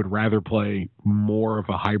Cup, I would rather play more of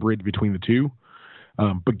a hybrid between the two.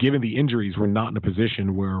 But given the injuries, we're not in a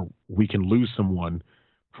position where we can lose someone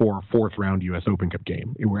for a fourth round U.S. Open Cup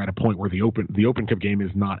game. We're at a point where the Open Cup game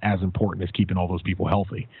is not as important as keeping all those people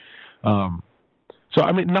healthy. So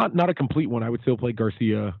not a complete one. I would still play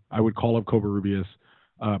Garcia. I would call up Covarrubias.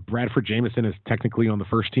 Bradford Jamieson is technically on the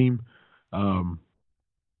first team.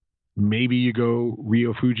 Maybe you go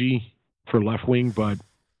Rio Fuji for left wing, but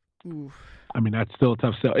oof. That's still a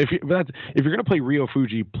tough sell. If you're going to play Rio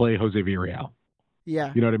Fuji, play Jose Villarreal.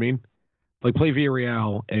 Yeah. You know what I mean? Like play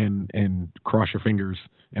Villarreal and cross your fingers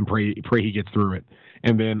and pray he gets through it.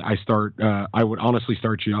 And then I would honestly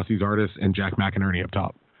start Giassi Zardes and Jack McInerney up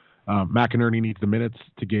top. McInerney needs the minutes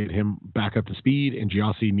to get him back up to speed, and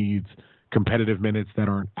Giassi needs competitive minutes that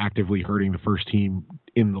aren't actively hurting the first team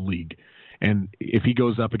in the league. And if he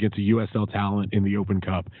goes up against a USL talent in the Open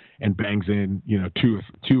Cup and bangs in,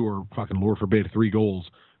 two or fucking Lord forbid 3 goals,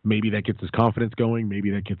 maybe that gets his confidence going. Maybe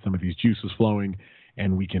that gets some of these juices flowing,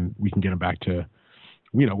 and we can get him back to,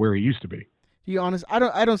 where he used to be. To be honest, I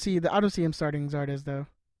don't see him starting Zardes though.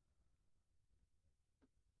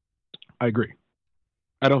 I agree.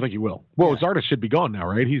 I don't think he will. Well, yeah. Zardes should be gone now,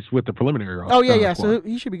 right? He's with the preliminary roster. Oh yeah. So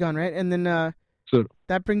he should be gone, right? And then so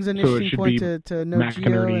that brings an interesting point to no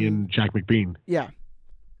McInerney and Jack McBean. Yeah.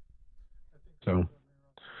 So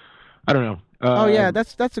I don't know.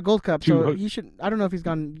 That's a Gold Cup. So he should. I don't know if he's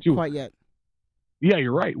gone quite yet. Yeah,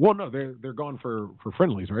 you're right. Well, no, they're gone for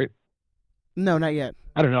friendlies, right? No, not yet.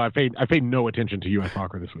 I don't know. I paid no attention to U.S.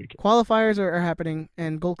 soccer this week. Qualifiers are happening,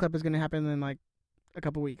 and Gold Cup is going to happen in like a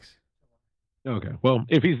couple weeks. Okay. Well,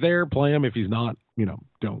 if he's there, play him. If he's not,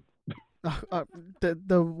 don't.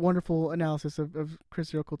 The wonderful analysis of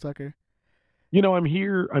Chris Tucker. I'm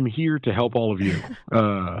here to help all of you.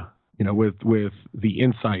 With the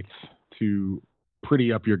insights to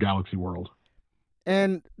pretty up your Galaxy world.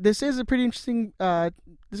 And this is a pretty interesting. This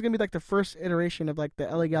is gonna be like the first iteration of like the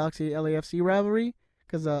LA Galaxy LAFC rivalry,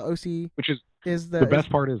 because OC, which is the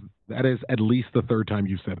best part, is that is at least the third time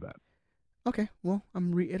you've said that. Okay, well,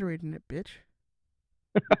 I'm reiterating it, bitch.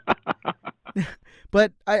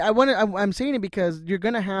 But I'm saying it because you're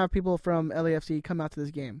gonna have people from LAFC come out to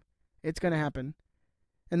this game. It's gonna happen,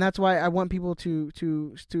 and that's why I want people to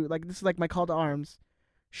like, this is like my call to arms.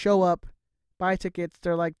 Show up, buy tickets.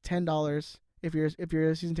 They're like $10 if you're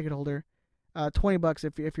a season ticket holder,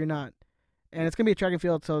 $20 if you're not, and it's gonna be a track and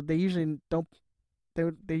field. So they usually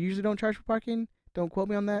don't charge for parking. Don't quote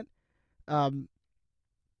me on that.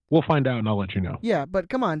 We'll find out and I'll let you know. Yeah, but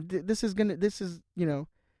come on, this is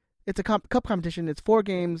it's a cup competition. It's 4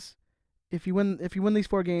 games. If you win these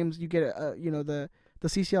 4 games, you get the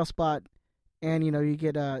CCL spot, and you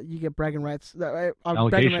get bragging rights,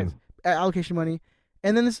 allocation allocation money,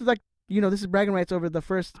 and then this is like this is bragging rights over the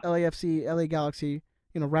first LAFC LA Galaxy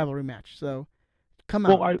rivalry match. So come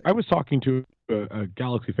Well, out. I was talking to a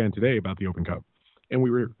Galaxy fan today about the Open Cup, and we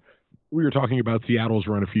were talking about Seattle's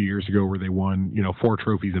run a few years ago where they won 4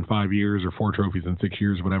 trophies in 5 years or 4 trophies in 6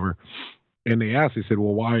 years, whatever. And they said,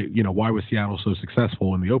 well, why was Seattle so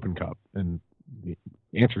successful in the Open Cup? And the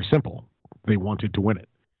answer is simple. They wanted to win it.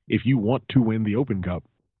 If you want to win the Open Cup,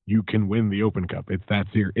 you can win the Open Cup. It's that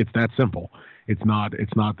simple. It's not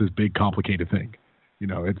this big complicated thing.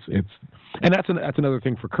 And that's another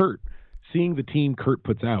thing for Kurt. Seeing the team Kurt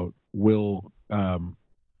puts out will,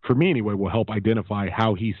 for me anyway, will help identify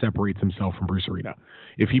how he separates himself from Bruce Arena.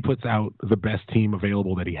 If he puts out the best team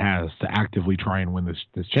available that he has to actively try and win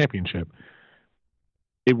this championship,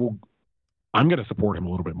 I'm going to support him a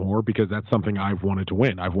little bit more because that's something I've wanted to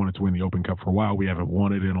win. I've wanted to win the Open Cup for a while. We haven't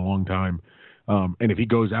won it in a long time. And if he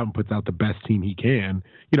goes out and puts out the best team he can,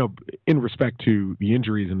 in respect to the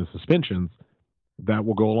injuries and the suspensions, that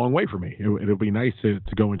will go a long way for me. It'll be nice to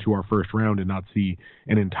go into our first round and not see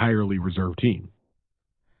an entirely reserved team.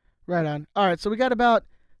 Right on. All right, so we got about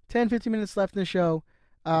 10, 15 minutes left in the show.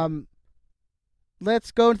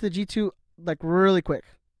 Let's go into the G2 really quick.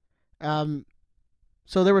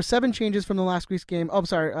 So there were 7 changes from the last week's game. Oh, I'm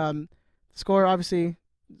sorry. Score, obviously,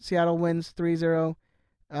 Seattle wins 3-0.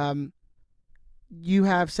 You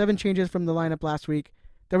have 7 changes from the lineup last week.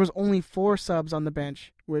 There was only 4 subs on the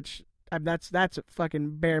bench, which that's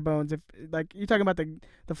fucking bare bones. If you're talking about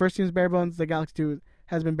the first team's bare bones, the Galaxy 2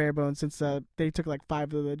 has been bare bones since they took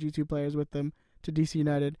 5 of the G2 players with them to DC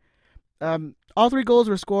United. All 3 goals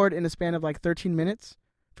were scored in a span of 13 minutes,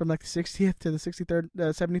 from the 60th to the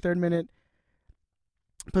 73rd minute.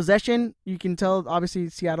 Possession, you can tell obviously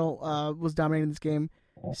Seattle was dominating this game.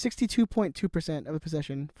 62.2% of the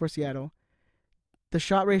possession for Seattle. The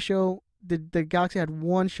shot ratio, the Galaxy had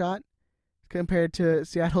 1 shot compared to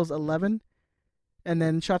Seattle's 11. And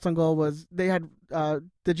then shots on goal they had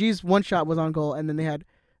the G's 1 shot was on goal, and then they had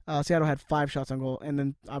Seattle had 5 shots on goal, and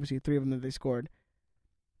then obviously 3 of them that they scored.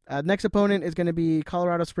 Next opponent is going to be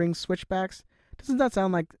Colorado Springs Switchbacks. Doesn't that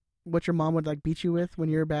sound like what your mom would beat you with when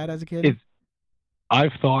you were bad as a kid?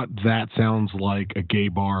 I've thought that sounds like a gay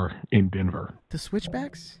bar in Denver. The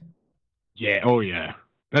Switchbacks? Yeah. Oh yeah.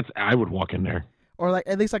 I would walk in there. Or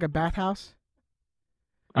at least a bathhouse.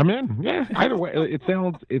 I'm in. Yeah. Either way, it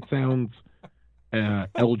sounds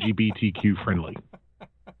LGBTQ friendly.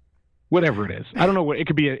 Whatever it is, I don't know what it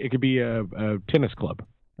could be. It could be a tennis club.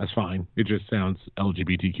 That's fine. It just sounds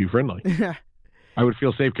LGBTQ friendly. Yeah. I would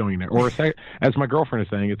feel safe going there. Or as my girlfriend is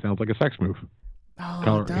saying, it sounds like a sex move.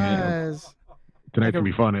 Oh, it does. Tonight's gonna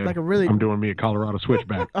be fun. I'm doing me a Colorado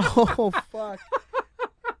Switchback. Oh fuck!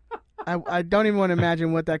 I don't even want to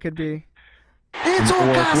imagine what that could be. It's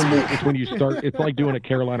orgasmic. It's when you start. It's like doing a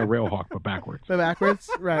Carolina Railhawk, but backwards. But backwards,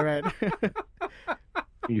 right.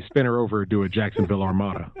 You spin her over and do a Jacksonville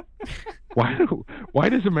Armada. Why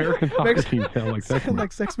does American soccer team sound like sex moves?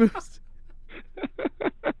 Like sex moves.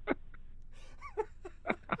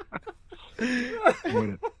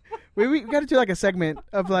 We got to do a segment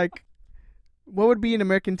of what would be an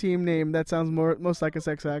American team name that sounds most like a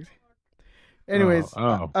sex act. Anyways,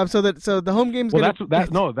 so the home game's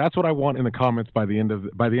that's what I want in the comments by the end of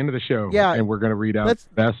the show. Yeah, and we're gonna read out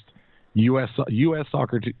best U.S.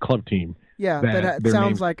 soccer club team. Yeah, that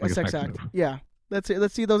sounds like a sex act. Move. Yeah, let's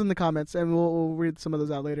see those in the comments, and we'll read some of those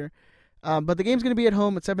out later. But the game's gonna be at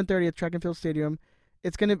home at 7:30 at Track and Field Stadium.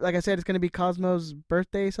 It's gonna, like I said, it's gonna be Cosmo's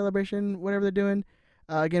birthday celebration, whatever they're doing.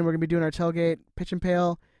 Again, we're gonna be doing our tailgate, pitch and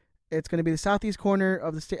pail. It's gonna be the southeast corner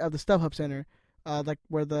of the StubHub Center,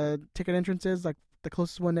 where the ticket entrance is, the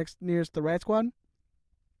closest one nearest the Riot Squad.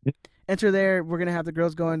 Yep. Enter there. We're gonna have the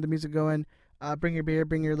girls going, the music going. Bring your beer,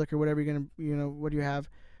 bring your liquor, whatever you're gonna, what do you have?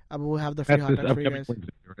 We'll have the free hot dogs for you guys.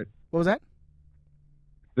 Wednesday, right? What was that?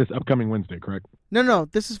 This upcoming Wednesday, correct? No.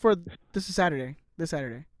 This is Saturday. This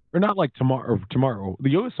Saturday. Or not tomorrow. The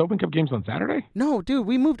U.S. Open Cup game's on Saturday? No, dude,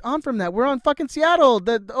 we moved on from that. We're on fucking Seattle.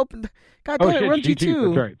 The Open. God damn it, we're on G2.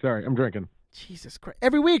 That's right. Sorry, I'm drinking. Jesus Christ!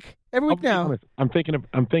 Every week now. Honest, I'm thinking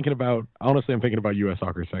about U.S.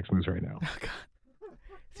 soccer sex moves right now. Oh, God.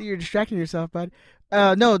 See, you're distracting yourself, bud.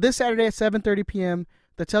 No, this Saturday at 7:30 p.m.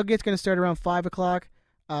 The tailgate's going to start around 5 o'clock.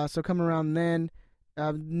 So come around then.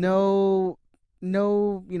 No,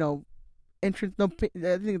 entrance. No,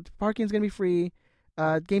 I think parking's going to be free.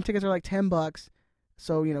 Game tickets are $10.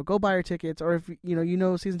 So, go buy your tickets. Or if,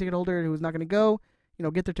 season ticket holder who's not going to go,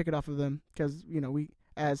 get their ticket off of them. Because, we,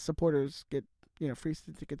 as supporters, get, free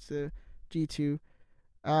tickets to G2.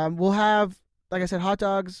 We'll have, like I said, hot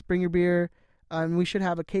dogs, bring your beer. We should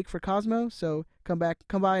have a cake for Cosmo. So come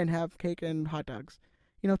by and have cake and hot dogs.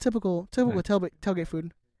 Typical tailgate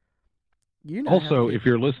food. You know. Also, if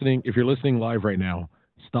you're listening live right now,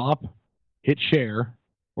 stop, hit share,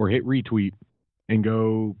 or hit retweet, and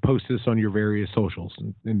go post this on your various socials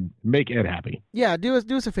and make Ed happy. Yeah, do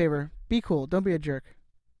us a favor. Be cool. Don't be a jerk.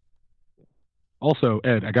 Also,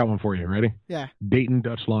 Ed, I got one for you. Ready? Yeah. Dayton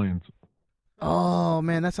Dutch Lions. Oh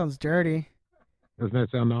man, that sounds dirty. Doesn't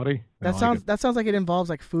that sound naughty? That sounds like it involves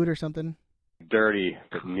like food or something. Dirty,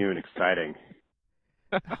 but new and exciting.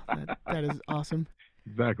 That is awesome.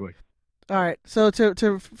 Exactly. All right, so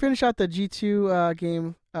to finish out the G2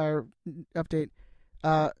 game update,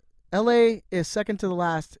 LA is second to the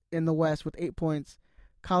last in the West with 8 points.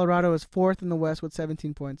 Colorado is fourth in the West with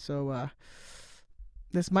 17 points. So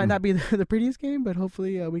this might not be the prettiest game, but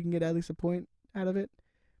hopefully we can get at least a point out of it.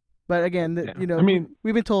 But again,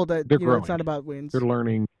 we've been told that it's not about wins. They're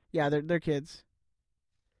learning. Yeah, they're kids.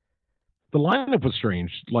 The lineup was strange.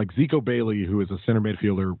 Like Zico Bailey, who is a center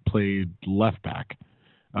midfielder, played left back.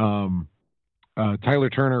 Tyler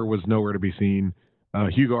Turner was nowhere to be seen.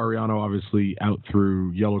 Hugo Ariano obviously out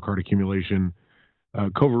through yellow card accumulation.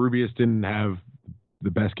 Covarrubias didn't have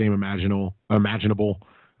the best game imaginable.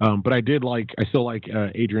 But I still like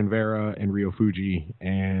Adrian Vera and Rio Fuji,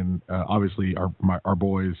 and obviously our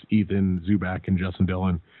boys Ethan Zubak and Justin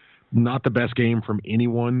Dillon. Not the best game from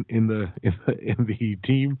anyone in the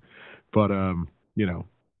team, but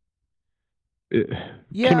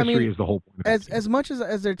chemistry is the whole point. As much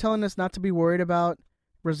as they're telling us not to be worried about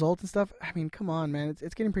results and stuff, I mean, come on, man,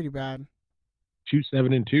 it's getting pretty bad.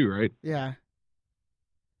 7-2, right? Yeah.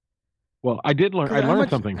 Well, I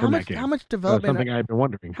learned something from that game. How much development? Something I've been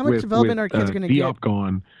wondering. How much development are kids going to get? Diop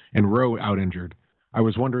gone and Rowe out injured. I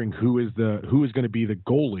was wondering who is going to be the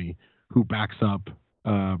goalie who backs up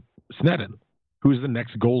Sneddon. Who's the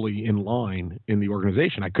next goalie in line in the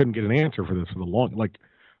organization? I couldn't get an answer for this for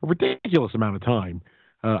a ridiculous amount of time.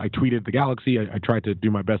 I tweeted the Galaxy. I tried to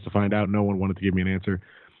do my best to find out. No one wanted to give me an answer.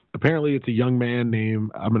 Apparently, it's a young man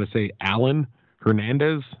named, I'm going to say, Alan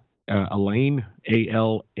Hernandez. Alain,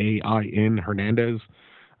 Alain Hernandez.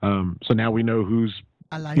 So now we know who's,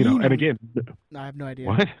 Alain. and again. No, I have no idea.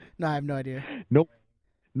 What? No, I have no idea. No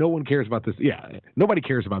one cares about this. Yeah, nobody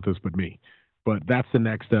cares about this but me. But that's the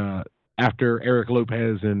next, after Eric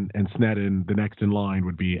Lopez and Sneddon, the next in line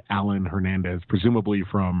would be Alan Hernandez, presumably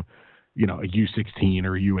from, a U16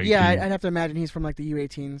 or a U18. Yeah, I'd have to imagine he's from like the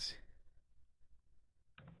U18s.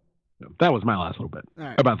 That was my last little bit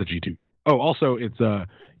about the G2. Oh, also, it's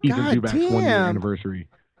Ethan Zubak's 1 year anniversary.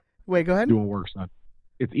 Wait, go ahead. Doing work, son.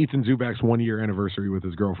 It's Ethan Zubak's 1 year anniversary with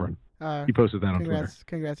his girlfriend. He posted that on Twitter.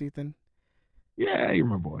 Congrats, Ethan. Yeah, you're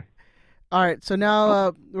my boy. All right, so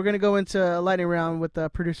now we're going to go into a lightning round with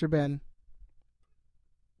producer Ben.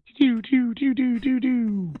 Do.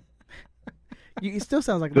 It still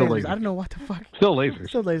sounds like still lasers. lasers. I don't know what the fuck. Still lasers.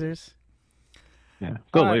 Still lasers. Yeah,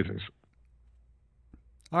 still lasers.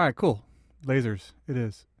 All right, cool. Lasers, it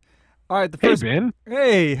is. All right, Hey, Ben.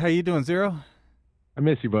 Hey, how you doing, Zero? I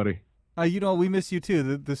miss you, buddy. We miss you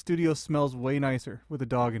too. The studio smells way nicer with a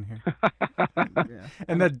dog in here. Yeah.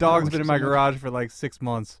 And that dog's been in my garage for like 6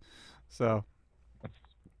 months. So.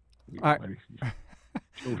 All right.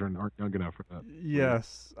 Children aren't young enough for that.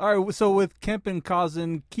 Yes. All right. So with Kempen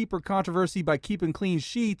causing keeper controversy by keeping clean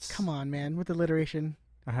sheets. Come on, man, with alliteration.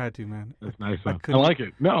 I had to, man. That's nice. I like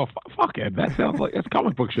it. No, fuck it. That sounds like it's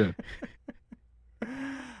comic book shit.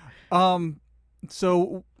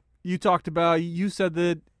 So you talked about. You said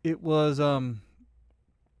that it was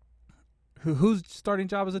whose starting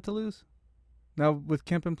job is it to lose? Now with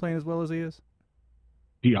Kempen playing as well as he is.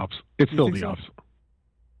 Diop's. It's still so? Diop's.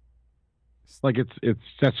 Like it's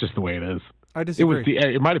that's just the way it is. I disagree.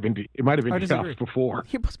 It might have been Diop's before.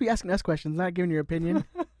 You're supposed to be asking us questions, not giving your opinion.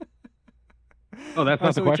 Oh, that's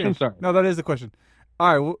not the question. Sorry. No, that is the question.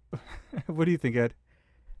 All right. What do you think, Ed?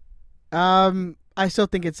 I still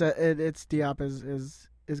think it's Diop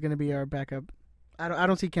is going to be our backup. I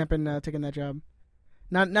don't see Kempen taking that job.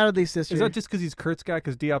 Not at least this year. Is that just because he's Kurt's guy?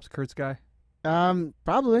 Because Diop's Kurt's guy?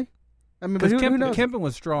 Probably. I mean, but who knows? Kempen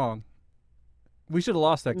was strong. We should have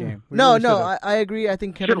lost that game. I agree. I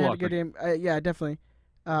think Kempen had a good game. Yeah, definitely.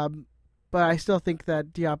 But I still think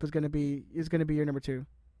that Diop is going to be your number 2.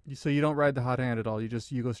 So you don't ride the hot hand at all.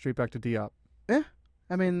 You go straight back to Diop. Yeah,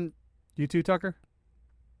 I mean, you too, Tucker.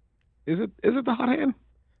 Is it the hot hand?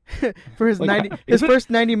 For his first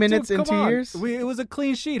 90 minutes in 2 years? It was a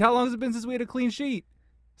clean sheet. How long has it been since we had a clean sheet?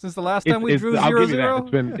 Since the last time we drew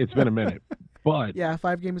 0-0? It's been a minute. But yeah,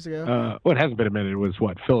 5 games ago. It hasn't been a minute. It was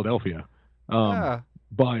Philadelphia.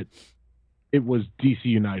 But it was DC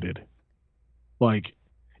United. Like,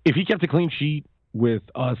 if he kept a clean sheet with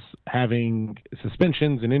us having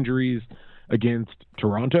suspensions and injuries, against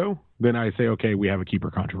Toronto, then I say, okay, we have a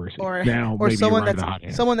keeper controversy. Or now, or maybe someone you ride the hot hand.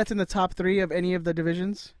 that's someone that's in the top 3 of any of the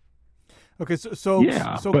divisions. Okay, so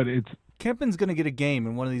Yeah, but it's Kempin's going to get a game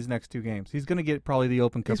in one of these next 2 games. He's going to get probably the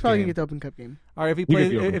Open Cup. He's probably game. gonna get the Open Cup game. All right, if he gets plays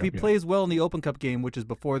the Open if he Cup, yeah. plays well in the Open Cup game, which is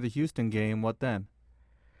before the Houston game, what then?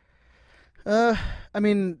 I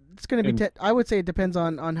mean, it's gonna be. And- I would say it depends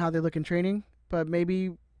on how they look in training, but maybe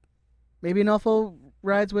Nofo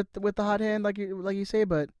rides with the hot hand, like you say.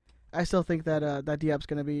 But I still think that that Diop's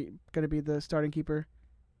gonna be the starting keeper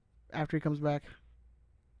after he comes back.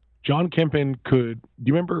 John Kempen could. Do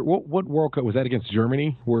you remember what World Cup was that against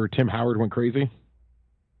Germany where Tim Howard went crazy?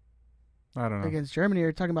 I don't know. Against Germany, or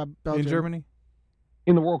you're talking about Belgium? In Germany?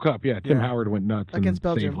 In the World Cup, yeah, Tim Yeah. Howard went nuts Against and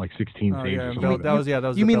Belgium. saved like 16 Oh, saves. yeah, or and something like that was that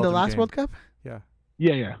was. You the mean the Belgium last game. World Cup? Yeah.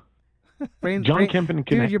 Yeah. Brain, John brain, Kempen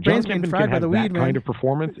can dude, your John brain's being Kempen fried can by have the that weed, man. kind of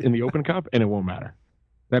performance in the Open Cup, and it won't matter.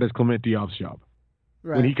 That is Clement Diop's job.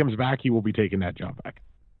 Right. When he comes back, he will be taking that job back.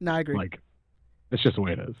 No, I agree. Like, that's just the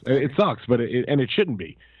way it is. It sucks, but it shouldn't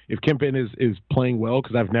be. If Kempen is playing well,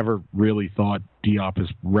 because I've never really thought Diop has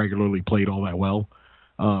regularly played all that well.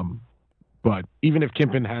 But even if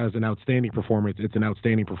Kempen has an outstanding performance, it's an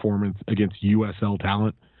outstanding performance against USL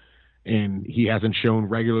talent, and he hasn't shown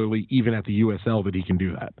regularly, even at the USL, that he can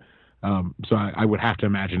do that. So I would have to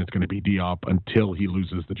imagine it's going to be Diop until he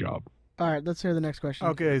loses the job. All right, let's hear the next question.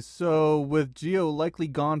 Okay, so with Gio likely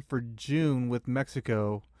gone for June with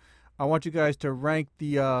Mexico, I want you guys to rank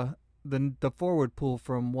the forward pool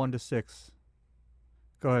from 1 to 6.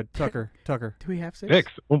 Go ahead, Tucker. Do we have 6?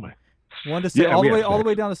 6. Oh my. 1 to 6, Yeah, all we the way have all the 6.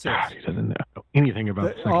 way down to 6. God, he doesn't know anything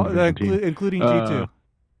about second division team. Including G2.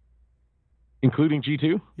 Including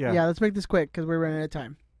G2? Yeah, let's make this quick because we're running out of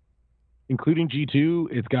time. Including G2,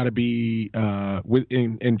 it's got to be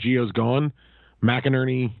and Gio's gone.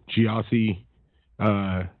 McInerney, Giassi,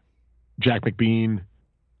 Jack McBean,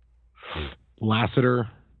 Lassiter,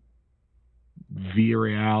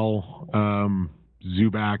 Villarreal,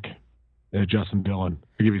 Zubac, Justin Dillon.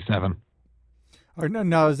 I'll give you 7. Or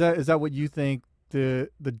no, is that what you think the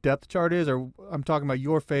depth chart is, or I'm talking about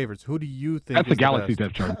your favorites? Who do you think That's is the Galaxy best?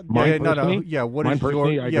 depth chart. Yeah, Mine no, personally, yeah. What mine is your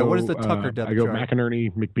personally, I go, what is the Tucker depth I go chart?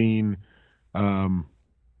 McInerney, McBean,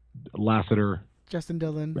 Lassiter, Justin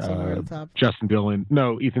Dillon somewhere at the top. Justin Dillon.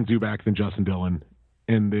 No, Ethan Zubac, then Justin Dillon,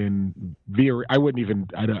 and then I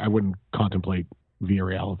wouldn't contemplate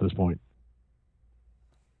Villarreal at this point.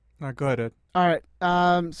 Go ahead, Ed. All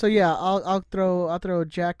right. So yeah, I'll throw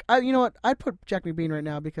Jack. You know what? I'd put Jack McBean right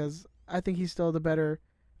now because I think he's still the better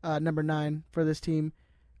number 9 for this team.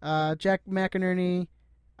 Jack McInerney,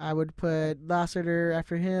 I would put Lassiter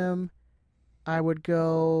after him. I would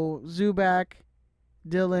go Zubac,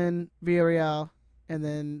 Dillon, Villarreal, and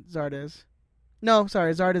then Zardes. No,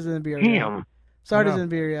 sorry, Zardes and Villarreal. Damn. Zardes No.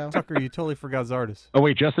 and Villarreal. Tucker, you totally forgot Zardes. Oh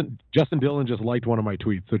wait, Justin Dillon just liked one of my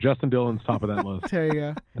tweets, so Justin Dillon's top of that list There you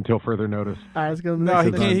go. until further notice. All right, let's go. No,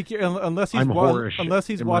 he next. can't, he can't unless he's I'm whorish unless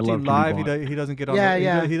he's in my love watching to be live. bought. He doesn't get on. Yeah, the,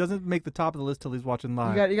 yeah. He doesn't make the top of the list till he's watching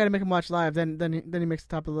live. You got to make him watch live. Then he makes the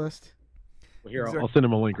top of the list. Well, here, I'll send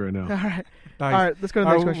him a link right now. All right. Nice. All right, let's go to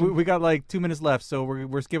the All next right, question. we got like 2 minutes left, so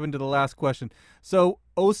we're skipping to the last question. So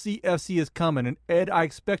OCFC is coming, and Ed, I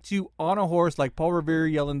expect you on a horse like Paul Revere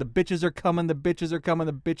yelling, "The bitches are coming! The bitches are coming!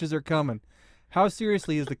 The bitches are coming!" How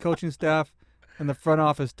seriously is the coaching staff and the front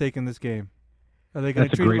office taking this game? Are they going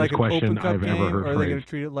to That's the treat it like an greatest Open question Cup I've game, ever heard or are they going phrased. to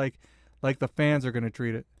treat it like the fans are going to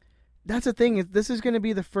treat it? That's the thing. This is going to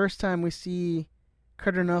be the first time we see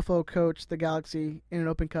Carter Nofo coach the Galaxy in an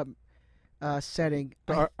Open Cup setting.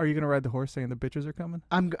 Are you going to ride the horse saying the bitches are coming?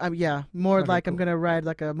 I'm yeah, more Okay, like cool. I'm going to ride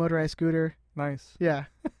like a motorized scooter. Nice. Yeah.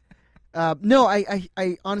 No,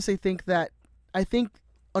 I honestly think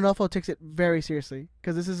Onofo takes it very seriously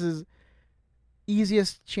because this is his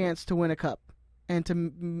easiest chance to win a cup and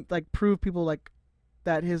to like prove people like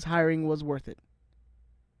that his hiring was worth it.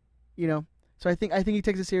 You know, so I think he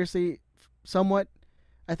takes it seriously somewhat.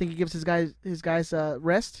 I think he gives his guys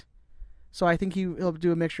rest. So I think he'll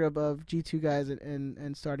do a mixture of G2 guys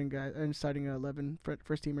and starting guys and starting 11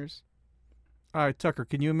 first teamers. All right, Tucker,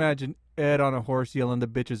 can you imagine Ed on a horse yelling, "The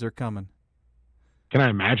bitches are coming"? Can I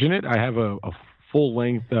imagine it? I have a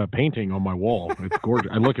full-length painting on my wall. It's gorgeous.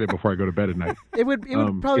 I look at it before I go to bed at night. It would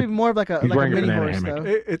probably be more of like a he's wearing a mini banana horse hammock.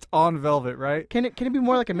 though. It's on velvet, right? Can it be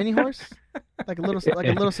more like a mini horse? like a little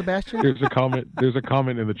Sebastian? There's a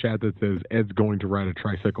comment in the chat that says Ed's going to ride a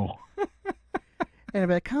tricycle. And I'd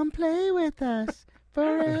be like, "Come play with us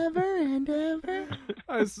forever and ever."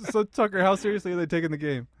 All right, so Tucker, how seriously are they taking the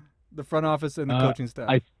game? The front office and the coaching staff.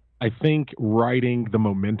 I think riding the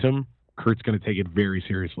momentum, Kurt's going to take it very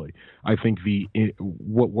seriously. I think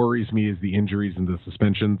what worries me is the injuries and the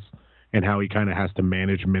suspensions, and how he kind of has to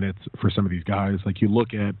manage minutes for some of these guys. Like you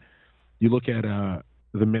look at the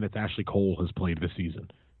minutes Ashley Cole has played this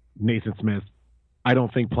season. Nathan Smith, I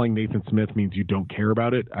don't think playing Nathan Smith means you don't care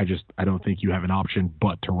about it. I don't think you have an option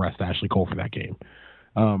but to rest Ashley Cole for that game.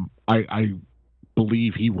 I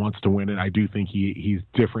believe he wants to win it. I do think he's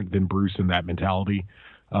different than Bruce in that mentality.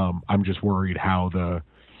 I'm just worried how the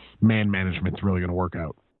man management's really going to work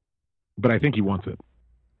out. But I think he wants it.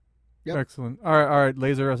 Yep. Excellent. All right.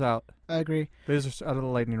 Laser us out. I agree. Laser's out of the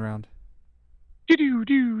lightning round.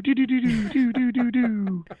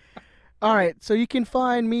 All right, so you can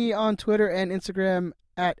find me on Twitter and Instagram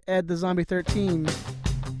at EdTheZombie13.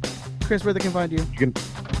 Chris, where they can find you? You can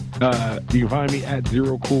find me at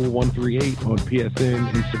ZeroCool138 on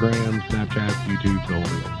PSN, Instagram, Snapchat, YouTube, the whole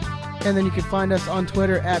deal. And then you can find us on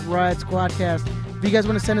Twitter at Riot Squadcast. If you guys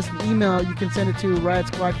want to send us an email, you can send it to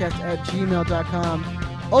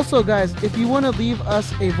riotsquadcast@gmail.com. Also, guys, if you want to leave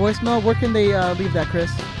us a voicemail, where can they leave that,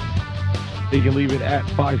 Chris? They can leave it at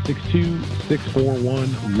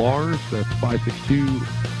 562-641-LARS. That's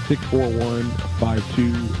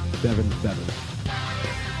 562-641-5277.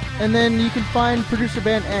 And then you can find Producer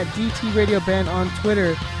Ben at DT Radio Ben on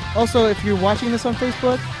Twitter. Also, if you're watching this on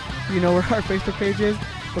Facebook, you know where our Facebook page is.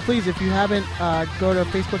 But please, if you haven't, go to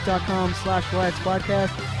facebook.com/Riot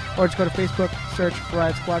Squadcast, or just go to Facebook, search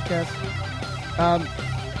Riot Squadcast.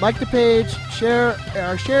 Like the page, share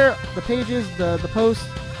the pages, the posts,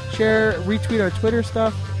 share, retweet our Twitter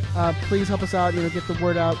stuff. Please help us out, get the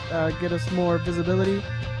word out, get us more visibility.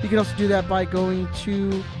 You can also do that by going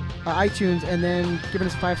to iTunes and then giving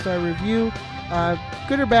us a 5-star review.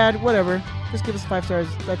 Good or bad, whatever. Just give us 5 stars.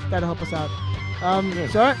 That'll help us out.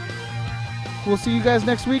 So, all right. We'll see you guys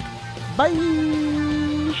next week. Bye.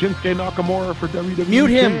 Shinsuke Nakamura for WWE.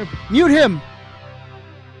 Mute him. Champ. Mute him.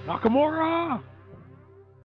 Nakamura.